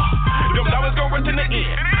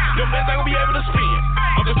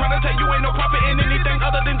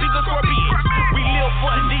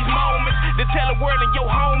 your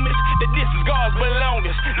homies that this is God's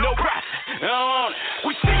belongings. No profit, I don't want it.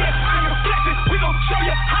 We see it, I'm reflecting, we gon' show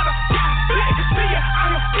you how to pop black. See it,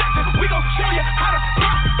 I'm reflecting, we gon' show you how to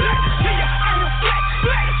pop black. See it, I'm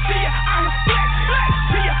reflecting, see it, I'm reflecting,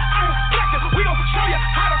 see it, I'm reflecting, we gon' show you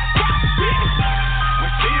how to pop black. We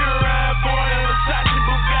see you ride for the Versace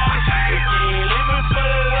Bugatti. If you ain't living for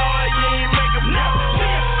the Lord, you ain't making no.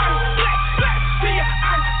 See it, I'm reflecting, see it,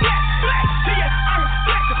 I'm reflecting, see it, I'm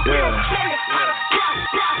reflecting, we gon' show you how to pop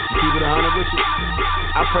black. Keep it 100 with you.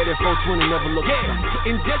 I pray that 420 never look back.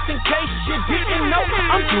 And just in case you didn't know,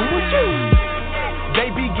 I'm doing you. They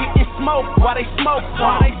be getting smoked while they smoke.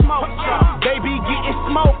 They be getting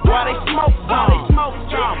smoked while they smoke.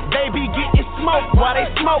 They be getting smoked while they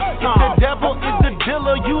smoke. If the devil is the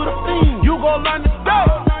dealer, you the fiend. You gon' learn to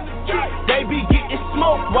stop. They be getting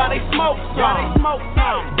smoked while they smoke.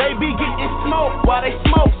 They be getting smoked while they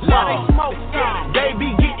smoke. They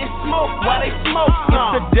be getting smoked while they smoke.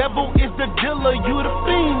 If the devil is the dealer, you the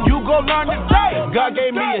fiend. You gon' learn today. God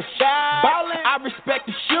gave me a shot. I respect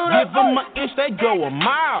the shooter. Give them an inch, they go a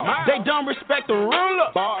mile. They don't respect the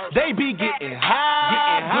ruler. They be getting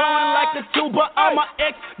high. Blowing like the tuba. I'm an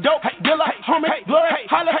ex-dope dealer. Homie, glory,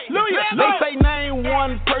 hallelujah. They say name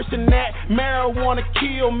one person that marijuana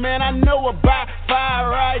kill. Man, I know about 5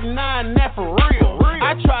 right now, and that for real.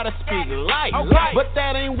 I try to speak light, but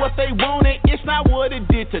that ain't what they wanted. It's not what it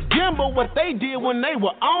did to them, but what they did when they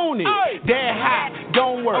were on it. They're high,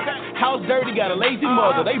 don't work. House dirty, got a lazy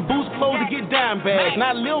mother. They boost clothes to get dime bags.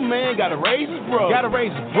 Now little man gotta raise his brother. Gotta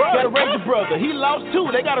raise his brother. He lost 2,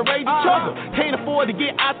 they gotta raise each other. Can't afford to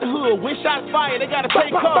get out the hood. When shots fired, they gotta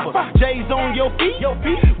take cover. J's on your feet,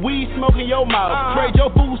 weed smoking your mouth. Trade your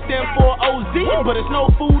food stamp for OZ, but it's no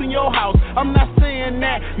food in your house. I'm not saying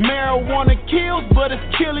that marijuana kills, but it's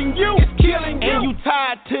killing you. And you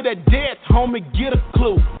tied to the death, homie, get a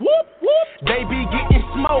clue. They be getting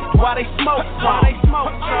smoked while they smoke.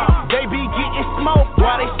 They be getting smoked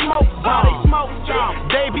while they smoke.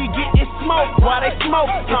 They be getting smoked while they smoke.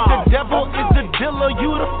 If the devil is the dealer,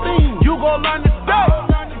 you the fiend. You gon' learn to stop.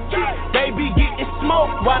 They be getting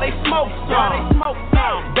smoked while they smoke.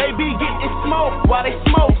 They be getting smoked while they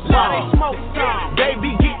smoke. They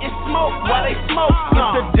be getting smoked while they smoke. If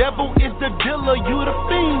the devil is the dealer, you the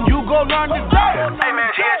fiend. You gon' learn today. Hey man,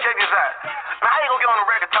 check this out. Man, how you gonna get on the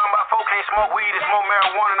record talking about folk can't smoke weed and smoke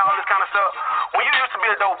marijuana and all this kind of stuff when you used to be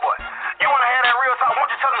a dope boy? You wanna have that real talk? Why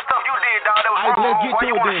don't you tell them stuff you did, dog? That was wrong. Why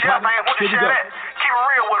you wanna share things? Why don't you share that? Keep it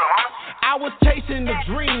real with them, homie. I was chasing the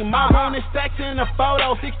dream. I wanted stacks in a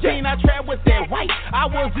photo. 16, I trapped with that white. I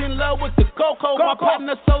was in love with the cocoa. My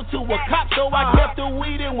partner sold to a cop, so I kept the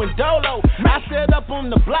weed and went dolo. I set up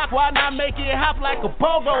on the block, why not make it hop like a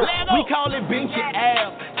pogo? We call it Benchy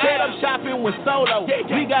Ave. Set up shopping with Solo.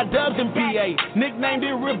 We got Dubs and BA. Nicknamed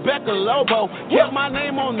it Rebecca Lobo. Kept my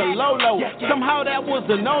name on the low. Somehow that was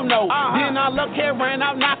a no-no. Then I look here, ran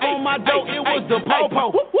out, knock on my door. It was the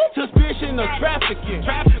popo. Suspicion of trafficking.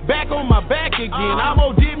 Back on my back again.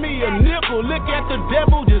 Amo did me a nickel. Look at the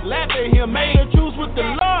devil, just laugh at him. Made a truce with the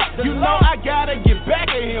Lord. You know I gotta get back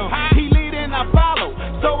at him. He lead and I follow.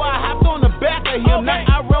 So I hopped on the back of him. Now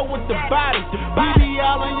I roll with the body. We be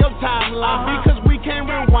all in your timeline because we can't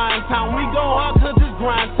rewind time. We go hard cause it's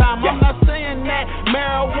grind time. I'm not saying that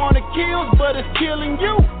marijuana kills, but it's killing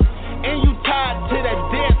you. And you tied to that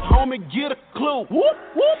death, homie, get a clue.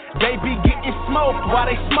 They be getting smoked while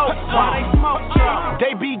they smoke.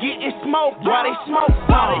 They be getting smoked while they smoke.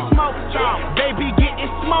 They be getting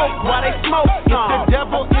smoked while they smoke. If the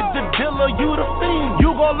devil is the dealer, you the fiend.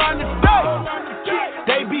 You gon' learn today.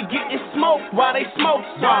 They be getting smoked while they smoke.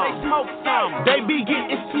 They be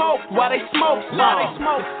getting smoked while they smoke.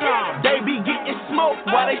 They be getting smoked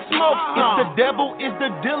while they smoke. If the devil is the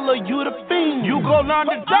dealer, you the fiend. You gon' learn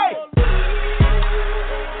today.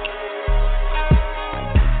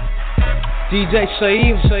 DJ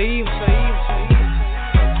Shyheim.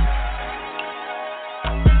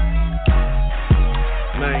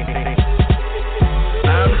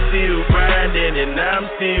 I'm still grinding and I'm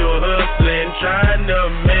still hustling, trying to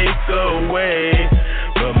make a way.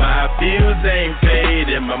 But my bills ain't paid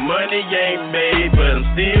and my money ain't made, but I'm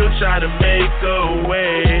still trying to make a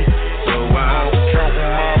way. So I'm counting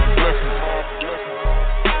my blessings.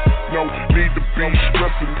 No need to be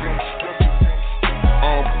stressing.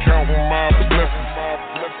 I'm counting my blessings.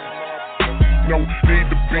 No need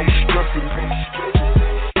to be stressing.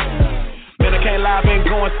 Man, I can't lie, I've been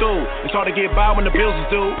going through. It's hard to get by when the bills is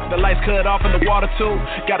due. The lights cut off and the water too.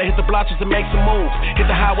 Gotta hit the blotches to make some moves. Hit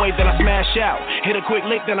the highway, then I smash out. Hit a quick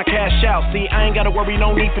lick, then I cash out. See, I ain't gotta worry,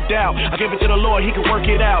 no need for doubt. I give it to the Lord, he can work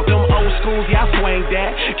it out. Them old schools, yeah, I swing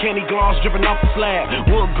that. Candy gloss dripping off the slab.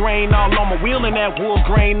 Wood grain all on my wheel and that wood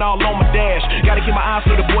grain all on my dash. Gotta keep my eyes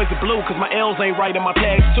for the boys in blue, cause my L's ain't right and my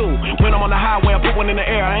tags too. When I'm on the highway, I put one in the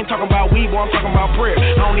air. I ain't talking about weed, boy, I'm talking about prayer.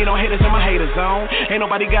 I don't need no haters in my hater zone. Ain't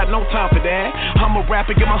nobody got no time for that. I'ma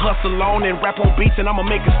rap and get my hustle on and rap on beats and I'ma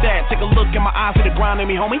make a stat. Take a look in my eyes, hit the grind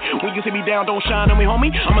in me, homie. When you see me down, don't shine on me,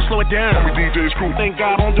 homie. I'ma slow it down. Homie DJ's cool. Thank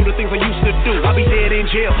God I don't do the things I used to do. I'll be dead in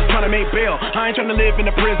jail, trying to make bail. I ain't trying to live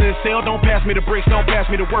in a prison cell. Don't pass me the bricks, don't pass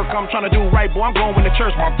me the work. I'm trying to do right, boy. I'm going to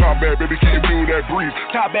church. My top bad, baby, can you feel that breeze?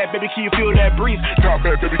 Top bad, baby, can you feel that breeze? Top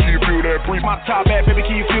bad, baby, can you feel that breeze? My top bad, baby,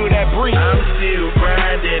 can you feel that breeze? I'm still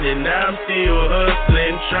grinding and I'm still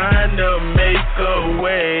hustling, trying to make a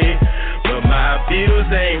way. But my bills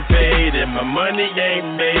ain't paid and my money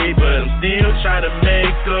ain't made, but I'm still trying to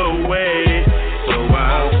make a way. So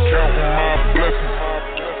I'm counting my blessings.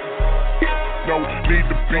 No need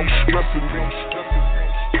to be stressing.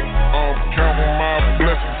 I'm counting my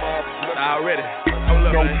blessings. Already.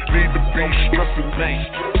 No need to be stressing.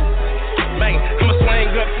 Man, I'ma swing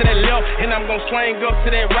up to that left and I'm gonna swing up to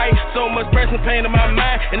that right. So much pressure and pain in my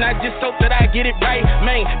mind, and I just hope that I get it right.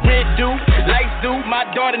 Man, rent due, lights due, my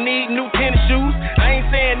daughter need new tennis shoes. I ain't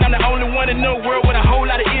saying I'm the only one in the world with a whole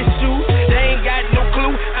lot of issues. They ain't got no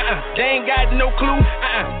clue, they ain't got no clue,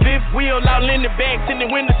 Fifth wheel all in the back,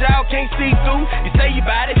 tinted windows y'all can't see through. You say you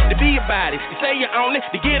about it, to be about it. You say you own it,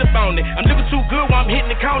 to get up on it. I'm looking too good while I'm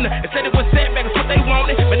hitting the corner. And said it was setback, that's what they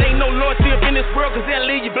wanted. But ain't no loyalty up in this world, cause they'll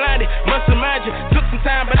leave you blinded. Must remind you, took some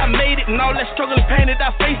time, but I made it. And all that struggle and pain that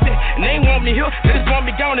I faced it. And they ain't want me here, they just want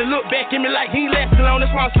me gone and look back at me like he ain't lasting long.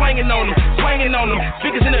 That's why I'm swinging on them, swinging on them.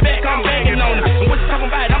 Speakers in the back, I'm banging on them. And what you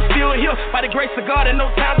talking about? I'm still here, by the grace of God, and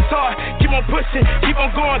no time to start. Keep on pushing, keep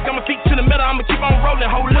on going, got my feet to the middle, I'ma keep on rolling.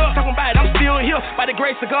 Hold up, talking about it, I'm still here, by the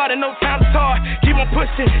grace of God, and no time to start. Keep on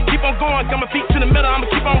pushing, keep on going, got my feet to the middle, I'ma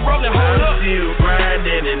keep on rolling. Hold up. I'm still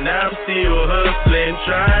grinding and I'm still hustling,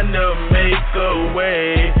 trying to make a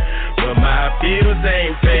way. But my bills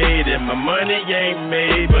ain't paid and my money ain't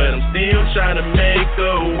made, but I'm still trying to make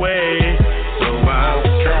a way. So I'm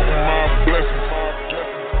counting my blessings.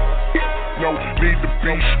 No need to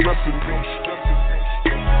be stressing.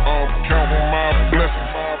 I'm counting my blessings.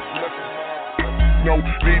 No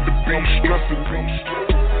need to be stressing.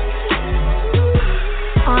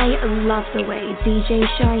 I love the way DJ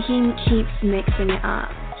Shyheim keeps mixing it up.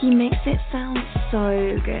 He makes it sound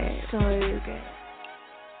so good, so good.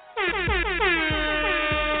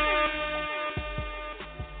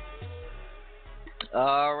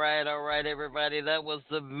 All right, everybody. That was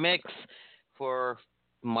the mix for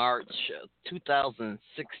March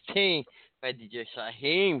 2016 by DJ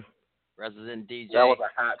Shyheim, resident DJ. That was a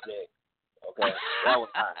hot mix. Okay, that was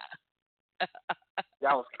hot.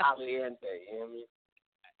 That was caliente, you hear me?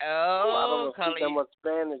 Oh, I don't speak that much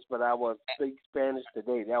Spanish, but I will speak Spanish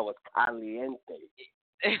today. That was caliente.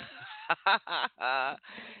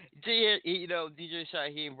 You know, DJ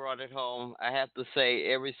Shyheim brought it home. I have to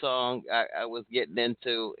say, every song I was getting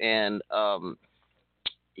into, and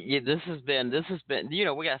yeah, this has been. You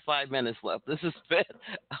know, we got 5 minutes left. This has been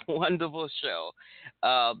a wonderful show.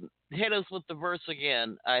 Hit us with the verse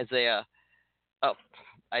again, Isaiah. Oh,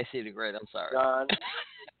 Iseethegreat. I'm sorry.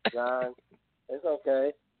 John, it's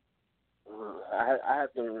okay. I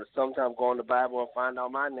have to sometimes go in the Bible and find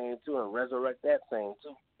out my name too and resurrect that thing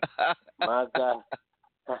too. My God.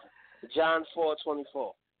 John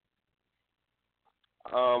 4:24.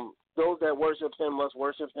 Those that worship him must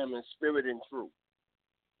worship him in spirit and truth.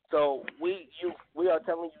 So we are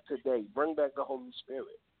telling you today, bring back the Holy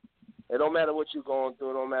Spirit. It don't matter what you're going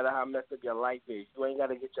through. It don't matter how messed up your life is. You ain't got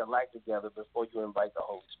to get your life together before you invite the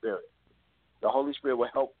Holy Spirit. The Holy Spirit will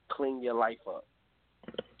help clean your life up.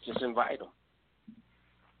 Just invite him.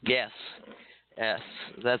 Yes.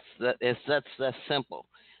 That's simple.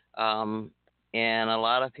 And a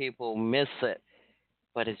lot of people miss it,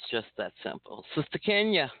 but it's just that simple. Sister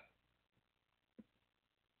Kenya,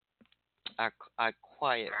 our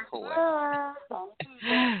quiet poet.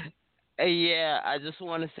 Yeah, I just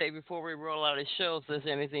want to say before we roll out the show, if there's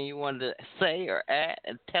anything you wanted to say or add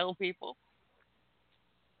and tell people.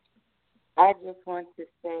 I just want to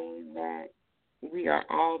say that we are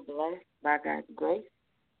all blessed by God's grace.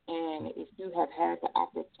 And if you have had the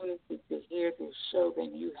opportunity to hear this show,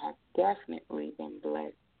 then you have definitely been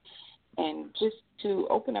blessed. And just to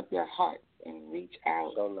open up your heart and reach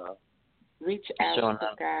out to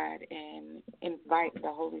God and invite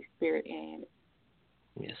the Holy Spirit in.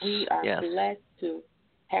 Yes. We are blessed to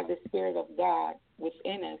have the Spirit of God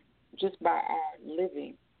within us just by our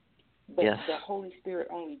living. But the Holy Spirit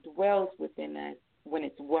only dwells within us when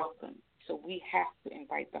it's welcome. So we have to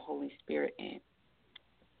invite the Holy Spirit in.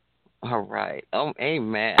 All right.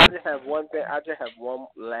 Amen. I just have one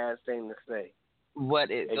last thing to say.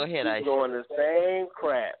 What is? Go ahead, Ice. You're doing the same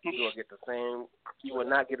crap. You will get the same. You will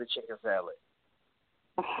not get a chicken salad.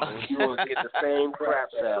 You will get the same crap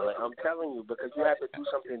salad. I'm telling you, because you have to do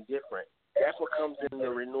something different. That's what comes into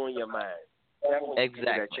renewing your mind. That's what you get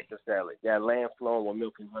that chicken salad. That lamb flowing with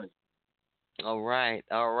milk and honey. All right.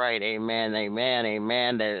 Amen.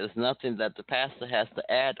 There is nothing that the pastor has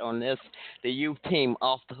to add on this. The youth team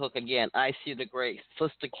off the hook again. Iseethegreat,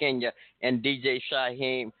 Sister Kenya, and DJ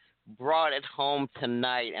Shyheim brought it home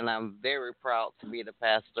tonight, and I'm very proud to be the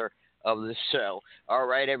pastor of the show. All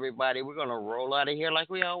right, everybody, we're going to roll out of here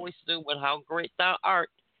like we always do with How Great Thou Art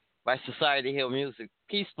by Society Hill Music.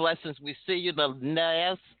 Peace, blessings. We see you the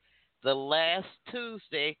last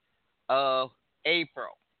Tuesday of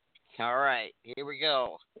April. All right, here we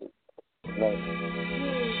go.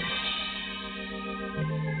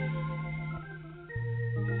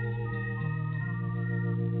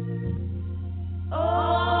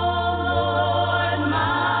 Oh.